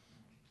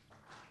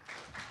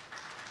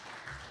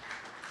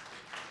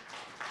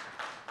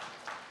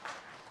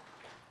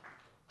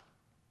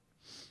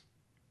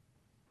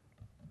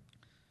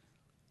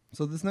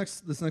 So this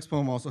next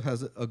poem also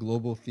has a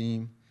global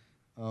theme.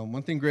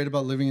 One thing great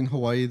about living in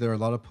Hawaii, there are a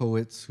lot of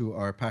poets who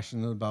are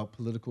passionate about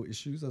political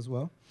issues as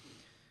well.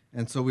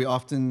 And so we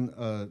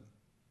often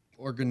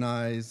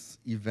organize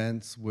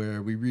events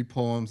where we read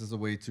poems as a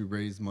way to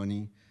raise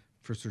money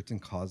for certain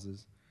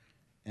causes.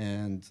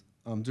 And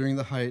during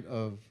the height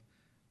of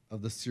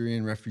the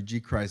Syrian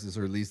refugee crisis,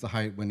 or at least the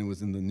height when it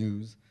was in the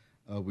news,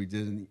 we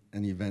did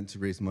an event to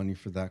raise money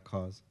for that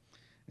cause.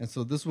 And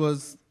so this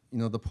was,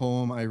 the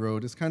poem I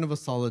wrote. It's kind of a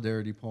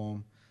solidarity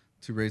poem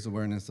to raise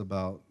awareness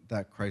about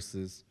that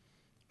crisis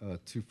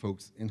to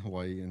folks in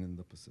Hawaii and in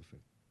the Pacific.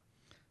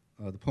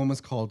 The poem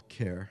is called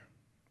Care.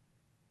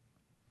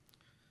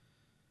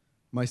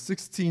 My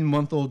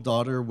 16-month-old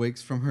daughter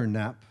wakes from her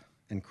nap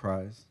and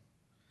cries.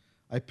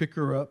 I pick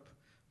her up,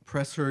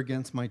 press her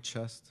against my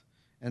chest,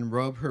 and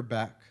rub her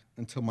back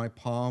until my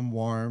palm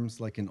warms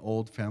like an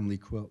old family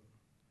quilt.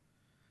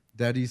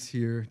 Daddy's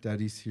here,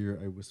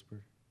 I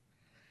whisper.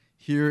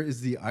 Here is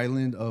the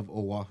island of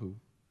Oahu,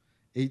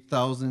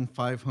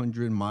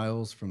 8,500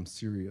 miles from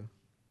Syria.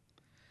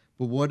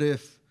 But what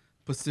if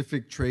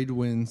Pacific trade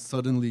winds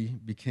suddenly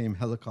became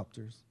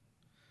helicopters?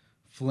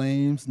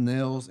 Flames,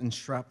 nails, and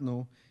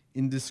shrapnel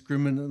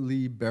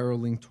indiscriminately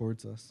barreling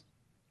towards us.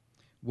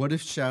 What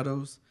if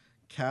shadows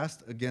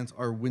cast against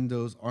our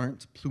windows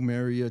aren't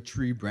plumeria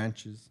tree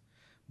branches,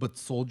 but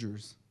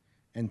soldiers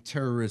and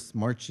terrorists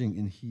marching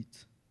in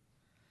heat?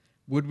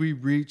 Would we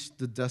reach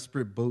the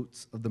desperate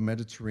boats of the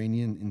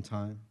Mediterranean in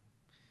time?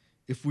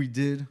 If we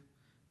did,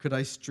 could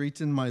I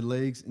straighten my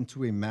legs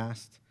into a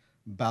mast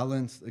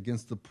balanced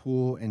against the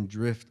pull and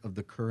drift of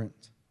the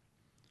current?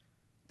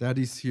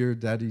 Daddy's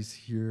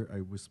here, I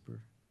whisper.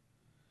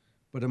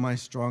 But am I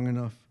strong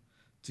enough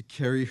to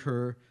carry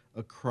her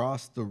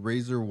across the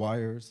razor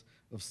wires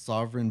of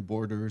sovereign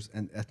borders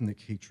and ethnic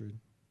hatred?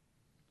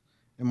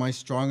 Am I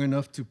strong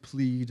enough to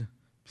plead,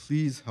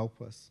 please help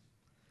us?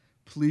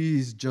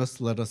 Please just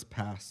let us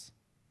pass.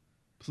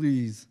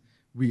 Please,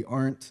 we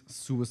aren't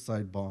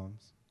suicide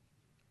bombs.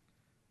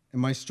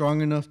 Am I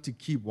strong enough to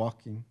keep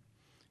walking,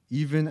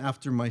 even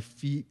after my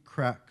feet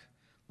crack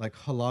like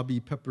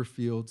halabi pepper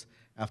fields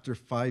after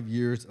 5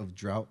 years of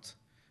drought,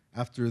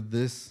 after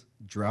this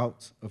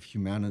drought of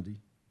humanity?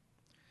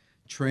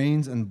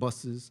 Trains and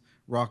buses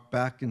rock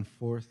back and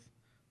forth,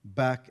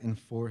 back and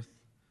forth,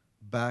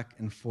 back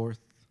and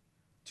forth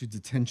to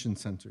detention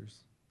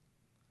centers.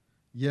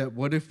 Yet,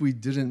 what if we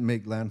didn't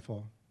make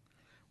landfall?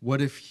 What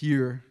if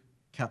here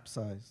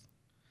capsized?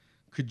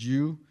 Could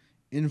you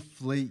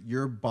inflate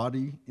your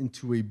body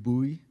into a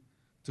buoy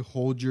to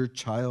hold your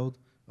child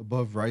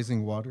above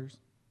rising waters?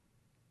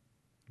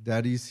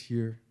 Daddy's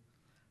here,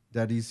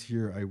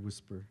 I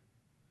whisper.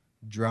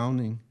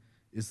 Drowning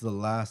is the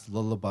last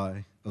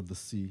lullaby of the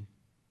sea.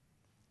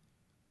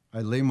 I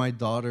lay my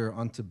daughter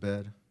onto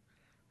bed,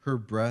 her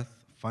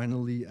breath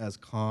finally as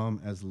calm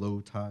as low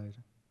tide.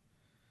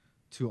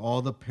 To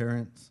all the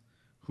parents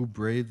who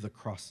braved the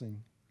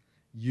crossing,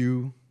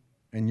 you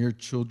and your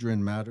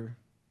children matter.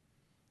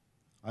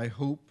 I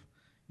hope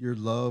your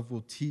love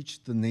will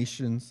teach the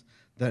nations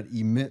that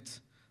emit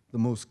the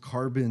most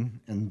carbon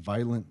and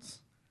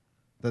violence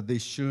that they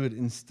should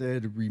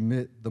instead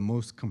remit the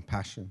most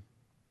compassion.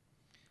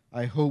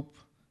 I hope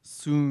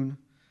soon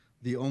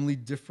the only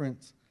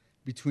difference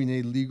between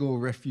a legal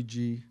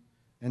refugee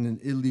and an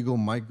illegal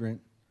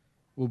migrant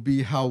will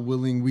be how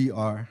willing we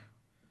are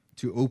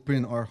to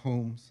open our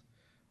homes,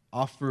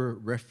 offer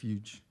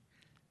refuge,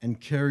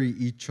 and carry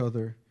each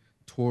other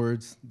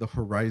towards the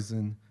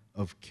horizon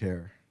of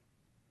care.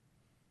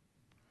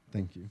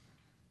 Thank you.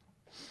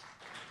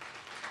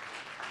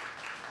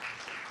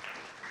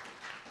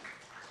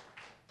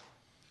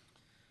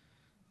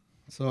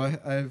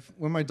 So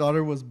when my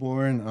daughter was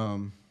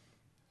born,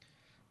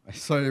 I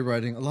started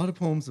writing a lot of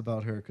poems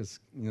about her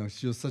because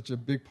she was such a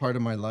big part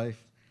of my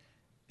life,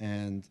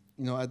 and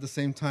at the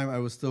same time I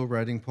was still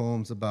writing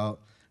poems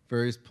about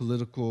various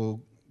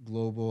political,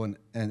 global, and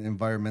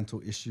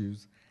environmental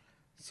issues.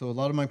 So a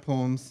lot of my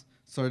poems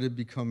started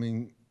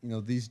becoming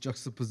these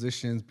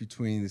juxtapositions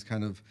between these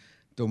kind of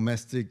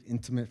domestic,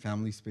 intimate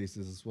family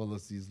spaces as well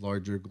as these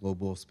larger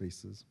global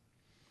spaces.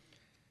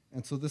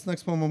 And so this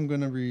next poem I'm going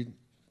to read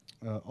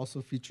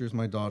also features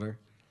my daughter.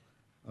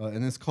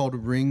 and it's called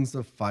Rings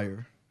of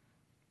Fire.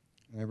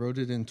 And I wrote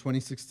it in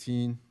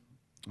 2016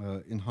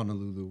 in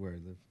Honolulu, where I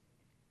live.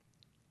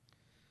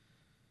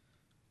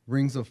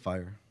 Rings of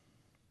Fire.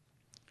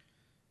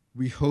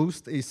 We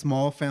host a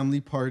small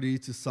family party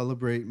to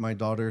celebrate my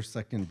daughter's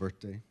second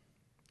birthday.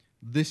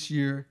 This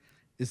year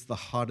is the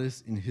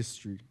hottest in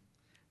history,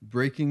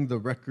 breaking the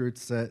record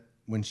set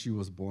when she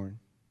was born.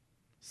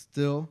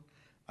 Still,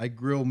 I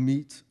grill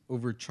meat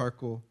over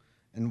charcoal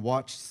and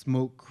watch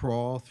smoke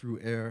crawl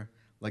through air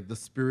like the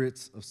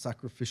spirits of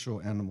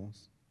sacrificial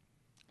animals.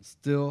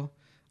 Still,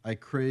 I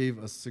crave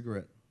a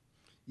cigarette,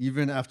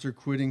 even after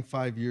quitting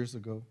 5 years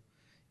ago,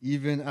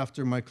 even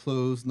after my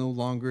clothes no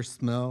longer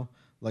smell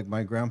like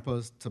my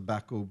grandpa's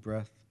tobacco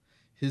breath,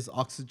 his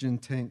oxygen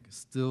tank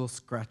still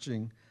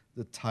scratching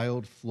the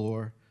tiled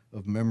floor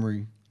of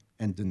memory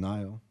and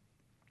denial.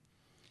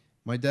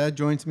 My dad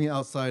joins me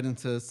outside and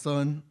says,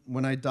 "Son,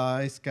 when I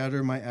die,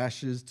 scatter my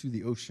ashes to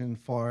the ocean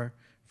far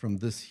from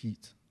this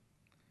heat."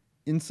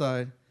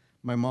 Inside,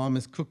 my mom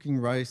is cooking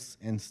rice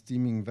and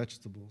steaming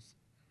vegetables.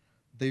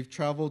 They've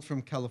traveled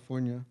from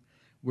California,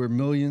 where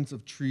millions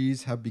of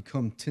trees have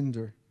become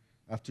tinder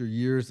after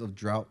years of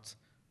drought,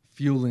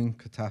 fueling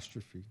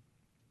catastrophe.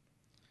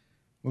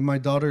 When my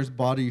daughter's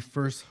body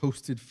first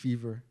hosted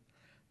fever,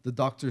 the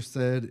doctor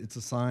said it's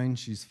a sign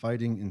she's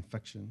fighting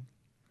infection.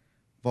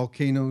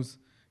 Volcanoes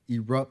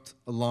erupt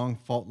along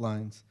fault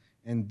lines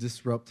and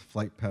disrupt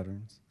flight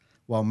patterns,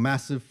 while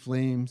massive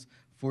flames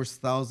force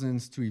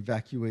thousands to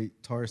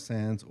evacuate tar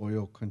sands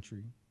oil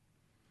country.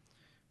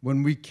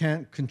 When we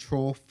can't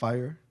control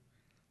fire,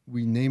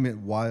 we name it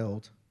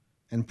wild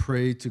and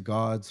pray to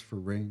gods for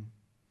rain.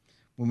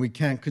 When we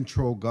can't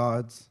control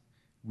gods,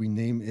 we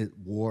name it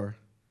war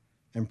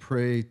and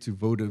pray to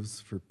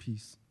votives for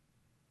peace.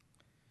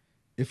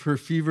 If her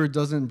fever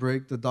doesn't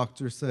break, the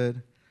doctor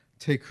said,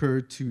 take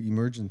her to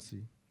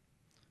emergency.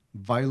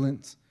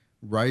 Violence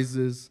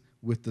rises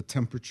with the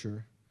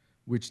temperature,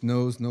 which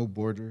knows no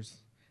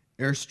borders.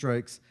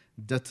 Airstrikes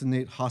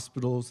detonate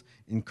hospitals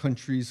in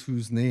countries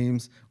whose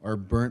names are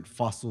burnt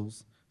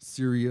fossils: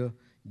 Syria,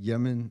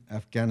 Yemen,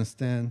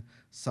 Afghanistan,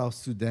 South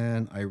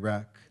Sudan,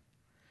 Iraq.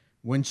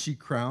 When she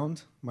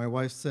crowned, my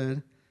wife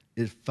said,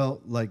 it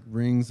felt like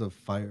rings of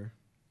fire.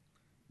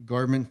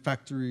 Garment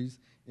factories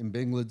in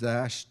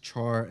Bangladesh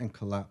char and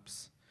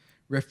collapse.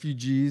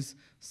 Refugees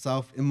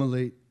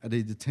self-immolate at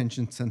a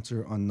detention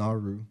center on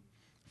Nauru.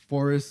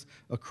 Forests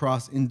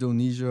across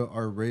Indonesia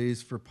are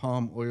razed for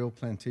palm oil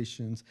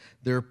plantations.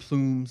 Their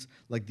plumes,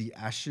 like the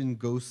ashen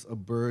ghosts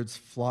of birds,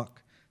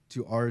 flock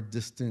to our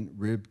distant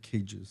rib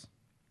cages.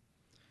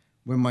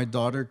 When my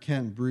daughter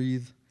can't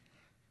breathe,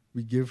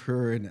 we give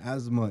her an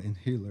asthma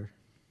inhaler.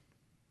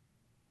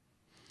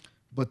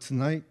 But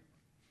tonight,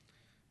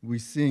 we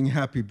sing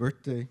happy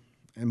birthday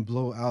and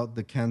blow out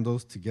the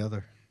candles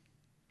together.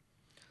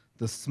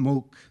 The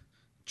smoke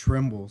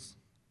trembles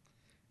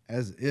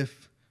as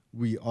if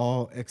we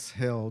all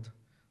exhaled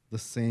the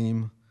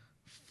same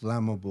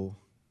flammable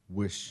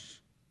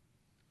wish.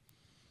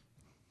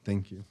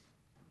 Thank you.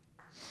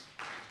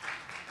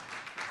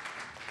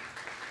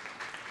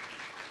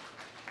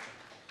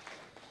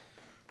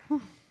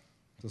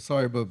 So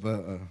sorry, but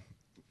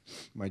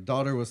my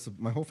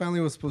whole family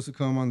was supposed to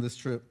come on this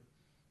trip,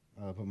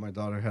 but my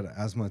daughter had an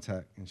asthma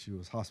attack and she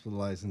was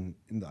hospitalized in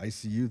the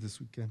ICU this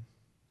weekend.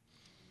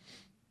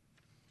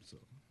 So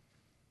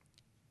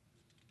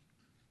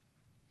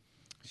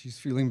she's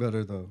feeling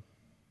better though,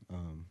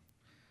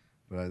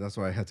 but that's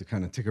why I had to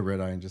kind of take a red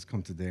eye and just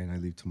come today, and I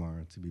leave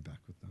tomorrow to be back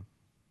with them.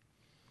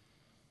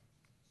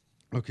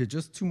 Okay,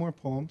 just two more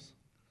poems.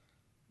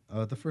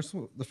 The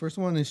first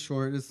one is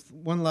short. It's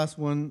one last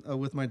one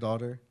with my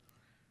daughter.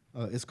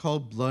 It's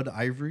called Blood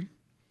Ivory,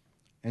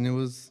 and it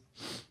was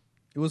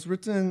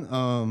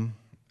written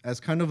as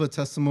kind of a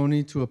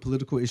testimony to a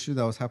political issue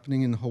that was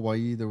happening in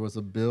Hawaii. There was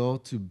a bill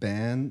to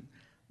ban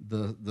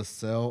the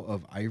sale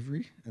of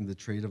ivory and the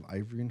trade of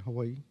ivory in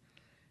Hawaii.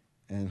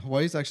 And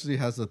Hawaii actually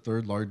has the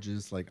third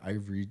largest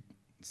ivory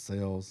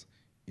sales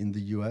in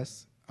the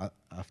U.S.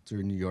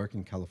 After New York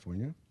and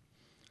California.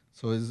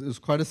 So it was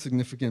quite a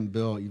significant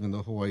bill, even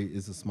though Hawaii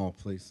is a small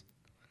place.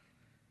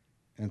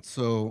 And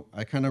so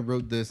I kind of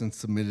wrote this and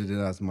submitted it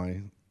as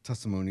my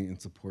testimony in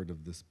support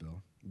of this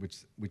bill,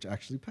 which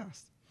actually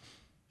passed.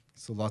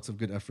 So lots of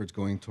good efforts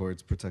going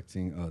towards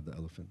protecting the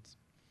elephants.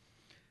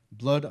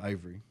 Blood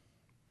Ivory.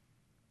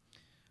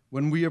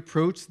 When we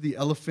approach the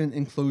elephant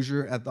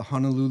enclosure at the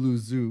Honolulu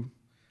Zoo,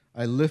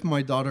 I lift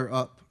my daughter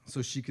up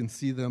so she can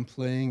see them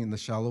playing in the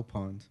shallow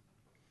pond.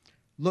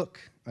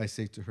 Look, I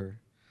say to her,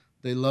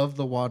 they love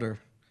the water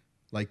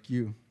like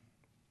you.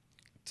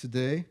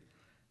 Today,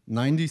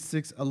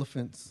 96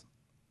 elephants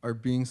are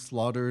being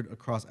slaughtered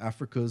across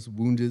Africa's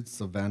wounded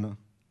savanna.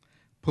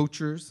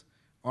 Poachers,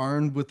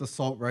 armed with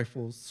assault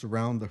rifles,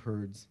 surround the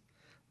herds.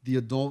 The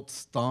adults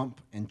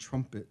stomp and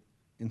trumpet,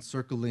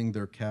 encircling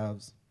their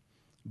calves.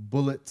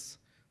 Bullets,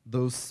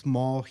 those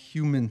small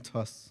human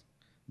tusks,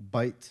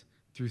 bite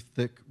through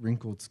thick,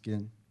 wrinkled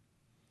skin.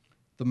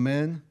 The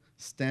men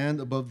stand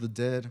above the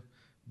dead,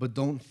 but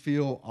don't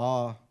feel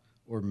awe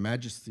or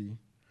majesty.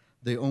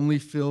 They only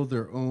feel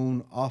their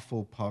own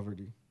awful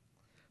poverty.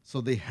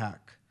 So they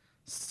hack,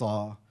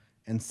 saw,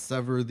 and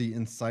sever the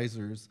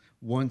incisors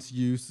once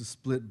used to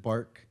split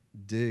bark,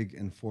 dig,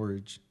 and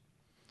forage.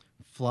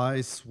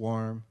 Flies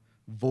swarm,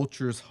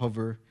 vultures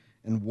hover,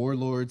 and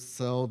warlords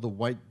sell the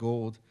white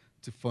gold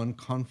to fund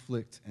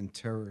conflict and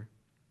terror.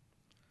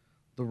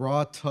 The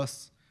raw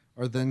tusks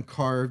are then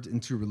carved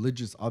into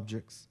religious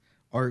objects,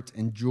 art,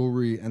 and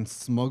jewelry, and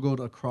smuggled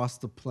across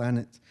the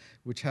planet,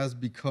 which has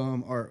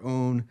become our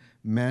own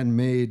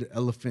man-made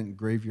elephant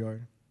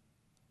graveyard.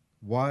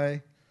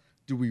 Why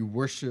do we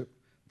worship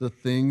the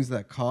things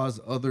that cause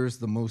others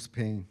the most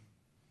pain,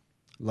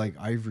 like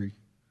ivory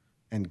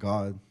and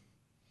God?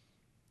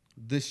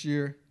 This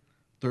year,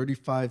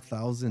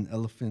 35,000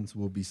 elephants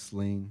will be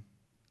slain.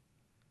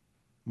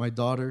 My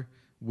daughter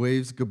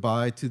waves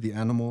goodbye to the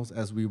animals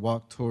as we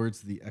walk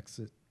towards the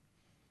exit.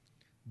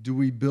 Do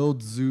we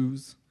build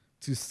zoos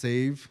to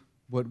save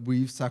what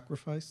we've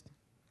sacrificed?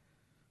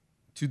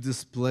 To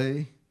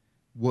display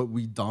what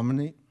we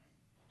dominate?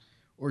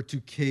 Or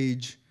to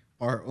cage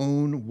our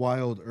own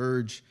wild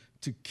urge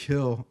to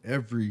kill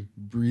every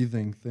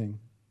breathing thing?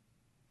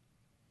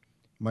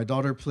 My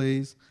daughter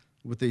plays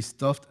with a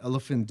stuffed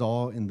elephant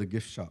doll in the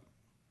gift shop.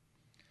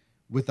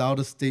 Without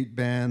a state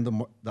ban,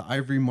 the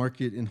ivory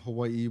market in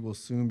Hawaii will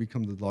soon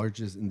become the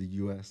largest in the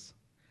US.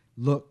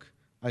 Look,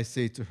 I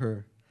say to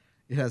her,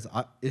 it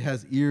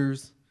has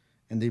ears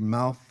and a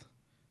mouth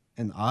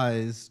and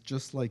eyes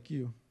just like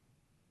you.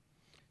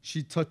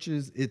 She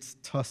touches its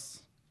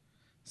tusks,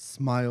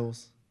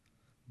 smiles,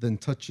 then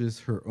touches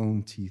her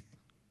own teeth.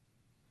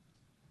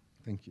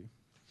 Thank you.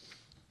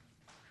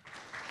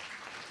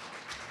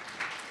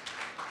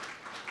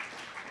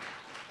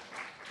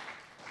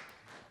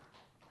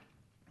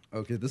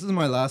 Okay, this is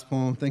my last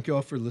poem. Thank you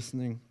all for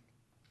listening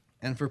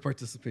and for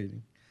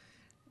participating.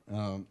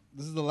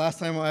 This is the last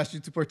time I'll ask you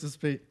to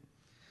participate.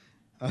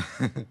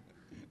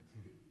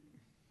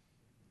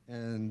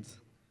 And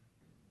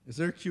is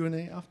there a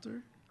Q&A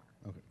after?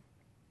 Okay.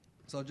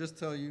 So I'll just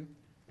tell you,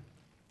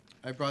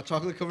 I brought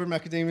chocolate-covered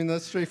macadamia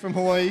nuts straight from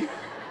Hawaii.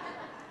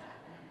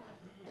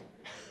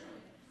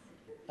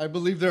 I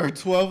believe there are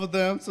 12 of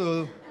them,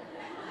 so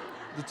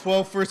the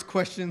 12 first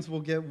questions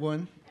will get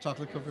one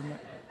chocolate-covered macadamia.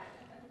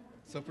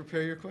 So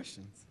prepare your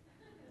questions.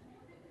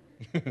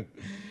 All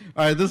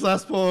right, this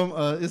last poem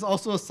is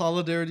also a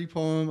solidarity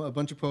poem. A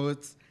bunch of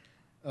poets,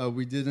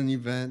 we did an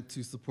event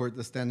to support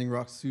the Standing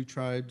Rock Sioux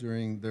tribe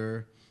during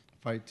their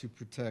fight to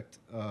protect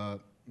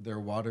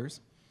their waters.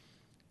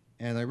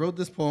 And I wrote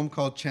this poem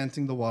called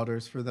Chanting the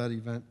Waters for that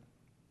event.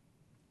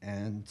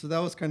 And so that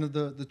was kind of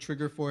the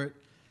trigger for it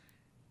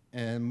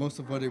and most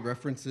of what it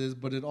references,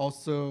 but it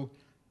also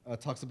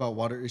talks about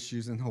water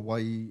issues in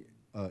Hawaii,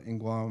 in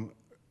Guam,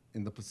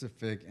 in the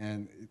Pacific,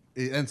 and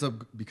it ends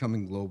up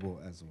becoming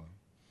global as well.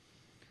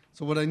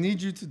 So what I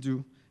need you to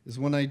do is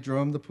when I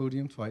drum the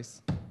podium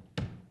twice,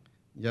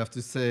 you have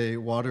to say,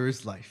 "Water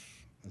is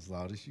life," as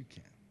loud as you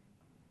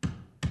can.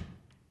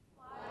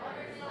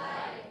 Water is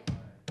life.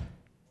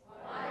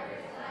 Water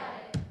is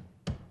life.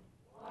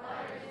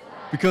 Water is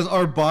life. Because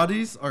our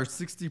bodies are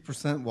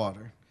 60%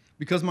 water.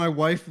 Because my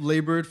wife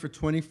labored for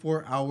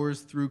 24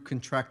 hours through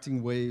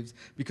contracting waves.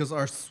 Because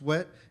our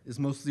sweat is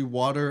mostly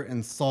water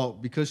and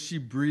salt. Because she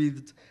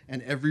breathed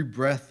and every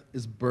breath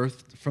is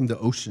birthed from the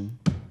ocean.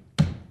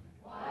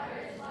 Water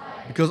is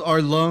life. Because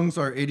our lungs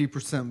are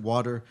 80%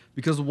 water.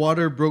 Because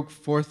water broke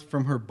forth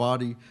from her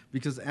body.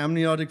 Because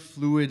amniotic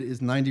fluid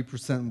is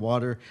 90%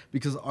 water.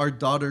 Because our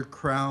daughter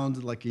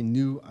crowned like a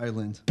new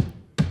island.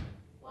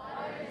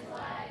 Water is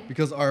life.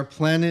 Because our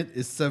planet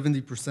is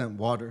 70%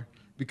 water.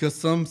 Because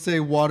some say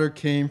water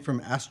came from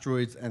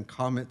asteroids and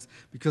comets.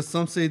 Because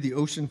some say the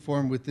ocean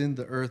formed within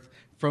the earth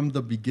from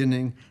the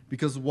beginning.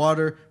 Because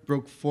water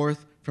broke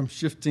forth from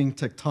shifting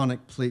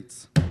tectonic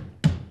plates. Water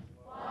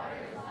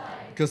is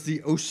life. Because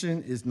the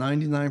ocean is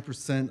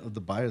 99% of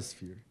the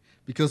biosphere.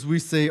 Because we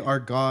say our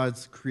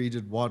gods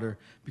created water.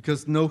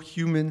 Because no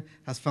human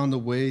has found a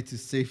way to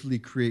safely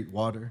create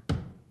water.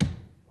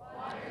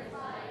 Water is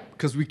life.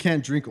 Because we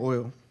can't drink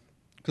oil.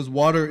 Because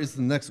water is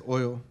the next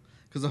oil.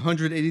 Because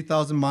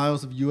 180,000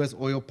 miles of U.S.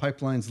 oil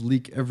pipelines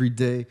leak every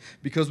day.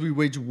 Because we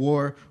wage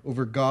war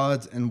over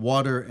gods and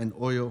water and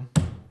oil.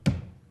 Water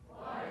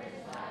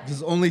is life.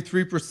 Because only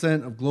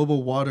 3% of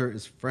global water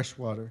is fresh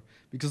water.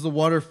 Because the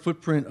water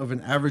footprint of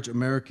an average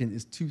American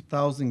is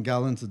 2,000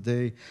 gallons a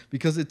day.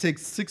 Because it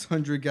takes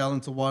 600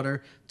 gallons of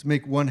water to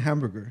make one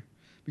hamburger.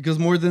 Because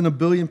more than 1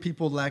 billion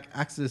people lack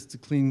access to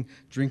clean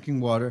drinking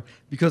water.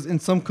 Because in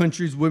some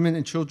countries, women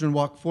and children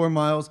walk 4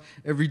 miles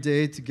every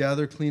day to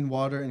gather clean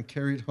water and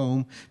carry it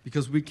home.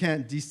 Because we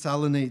can't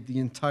desalinate the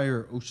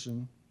entire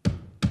ocean.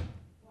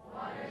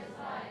 Water is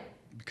life.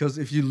 Because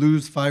if you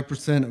lose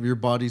 5% of your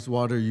body's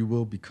water, you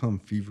will become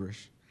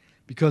feverish.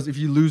 Because if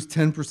you lose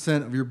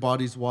 10% of your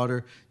body's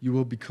water, you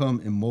will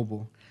become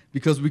immobile.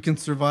 Because we can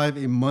survive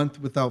a month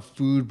without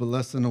food, but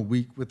less than a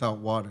week without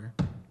water.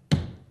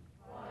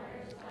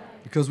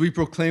 Because we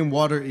proclaim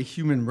water a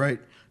human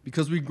right.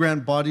 because we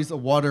grant bodies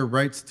of water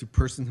rights to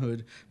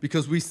personhood,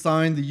 because we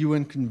signed the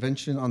UN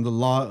Convention on the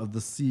Law of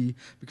the Sea,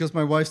 because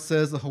my wife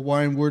says the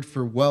Hawaiian word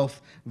for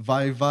wealth,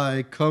 vai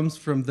vai, comes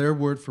from their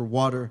word for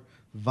water,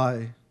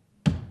 vai.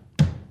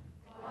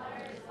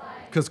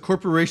 Because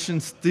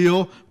corporations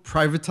steal,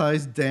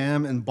 privatize,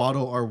 dam, and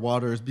bottle our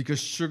waters. Because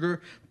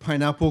sugar,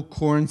 pineapple,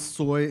 corn,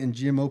 soy, and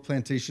GMO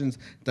plantations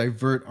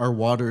divert our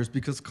waters.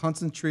 Because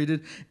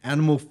concentrated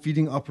animal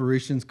feeding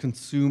operations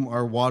consume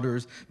our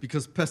waters.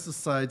 Because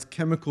pesticides,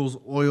 chemicals,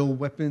 oil,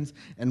 weapons,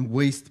 and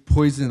waste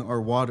poison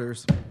our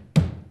waters.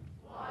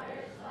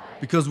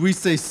 Because we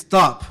say,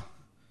 stop,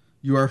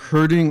 you are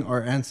hurting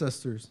our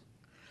ancestors.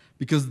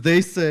 Because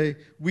they say,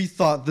 we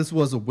thought this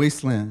was a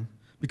wasteland.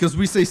 Because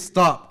we say,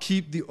 stop,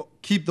 keep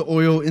the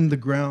oil in the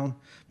ground.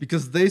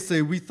 Because they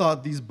say, we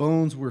thought these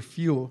bones were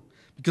fuel.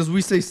 Because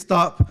we say,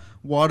 stop,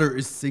 water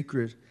is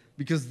sacred.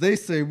 Because they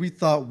say, we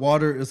thought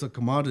water is a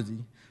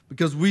commodity.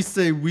 Because we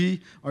say, we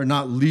are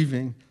not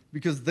leaving.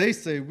 Because they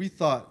say, we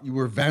thought you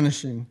were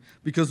vanishing.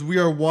 Because we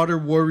are water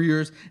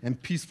warriors and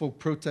peaceful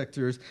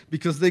protectors.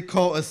 Because they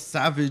call us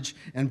savage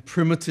and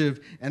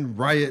primitive and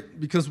riot.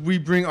 Because we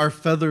bring our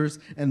feathers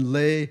and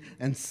lei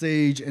and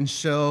sage and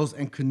shells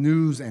and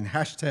canoes and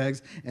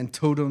hashtags and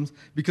totems.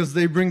 Because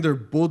they bring their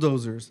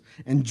bulldozers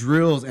and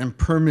drills and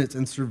permits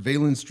and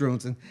surveillance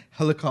drones and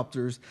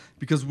helicopters.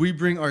 Because we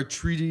bring our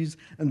treaties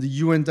and the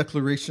UN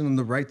Declaration on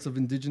the Rights of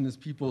Indigenous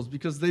Peoples.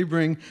 Because they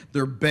bring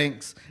their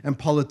banks and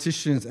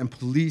politicians and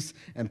police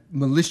and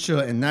militia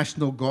and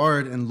National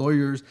Guard and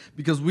lawyers,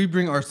 because we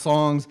bring our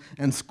songs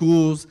and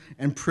schools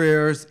and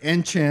prayers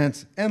and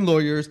chants and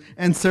lawyers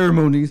and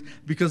ceremonies,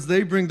 because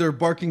they bring their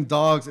barking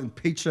dogs and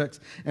paychecks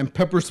and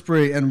pepper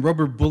spray and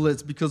rubber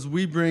bullets, because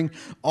we bring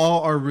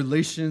all our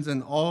relations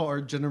and all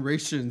our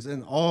generations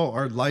and all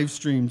our live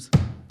streams.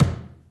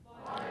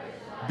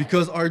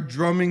 Because our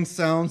drumming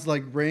sounds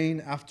like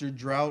rain after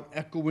drought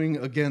echoing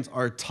against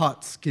our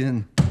taut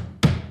skin.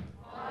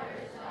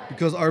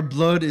 Because our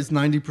blood is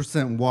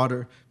 90%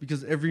 water.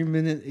 Because every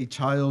minute a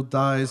child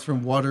dies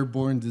from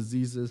waterborne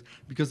diseases.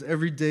 Because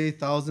every day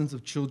thousands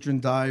of children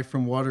die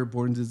from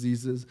waterborne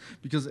diseases.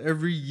 Because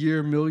every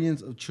year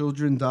millions of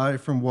children die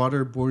from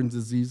waterborne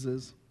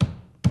diseases.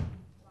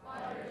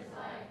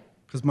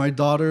 Because my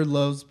daughter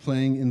loves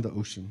playing in the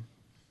ocean.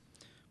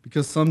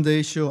 Because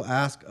someday she'll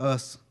ask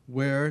us,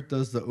 where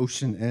does the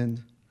ocean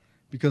end?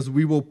 Because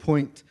we will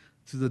point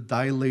to the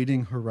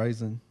dilating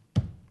horizon.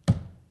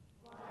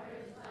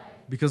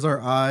 Because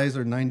our eyes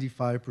are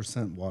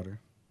 95% water.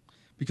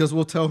 Because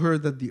we'll tell her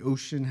that the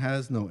ocean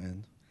has no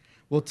end.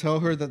 We'll tell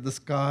her that the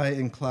sky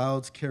and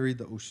clouds carry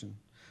the ocean.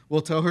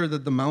 We'll tell her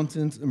that the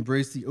mountains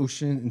embrace the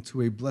ocean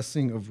into a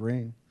blessing of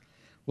rain.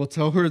 We'll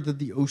tell her that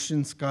the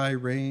ocean, sky,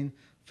 rain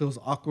fills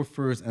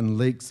aquifers and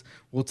lakes.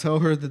 We'll tell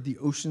her that the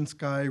ocean,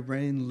 sky,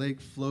 rain,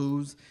 lake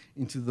flows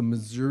into the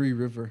Missouri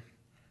River.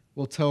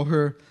 We'll tell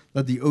her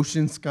that the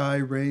ocean, sky,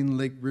 rain,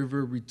 lake,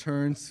 river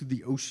returns to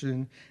the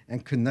ocean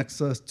and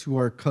connects us to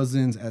our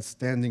cousins at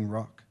Standing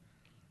Rock.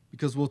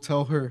 Because we'll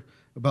tell her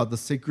about the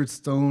sacred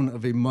stone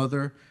of a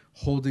mother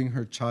holding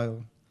her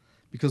child.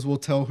 Because we'll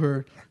tell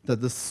her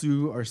that the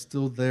Sioux are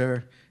still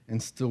there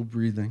and still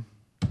breathing.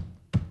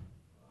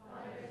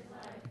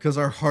 Because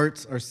our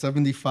hearts are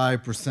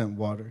 75%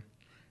 water.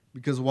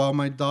 Because while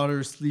my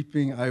daughter is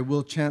sleeping, I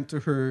will chant to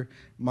her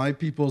my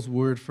people's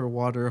word for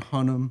water,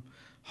 Hanum,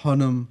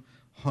 Hanum,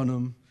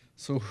 Hanum,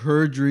 so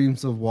her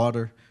dreams of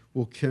water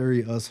will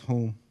carry us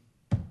home.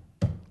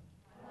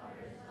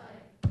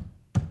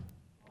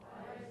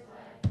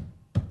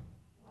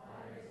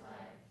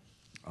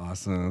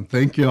 Awesome.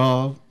 Thank you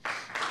all.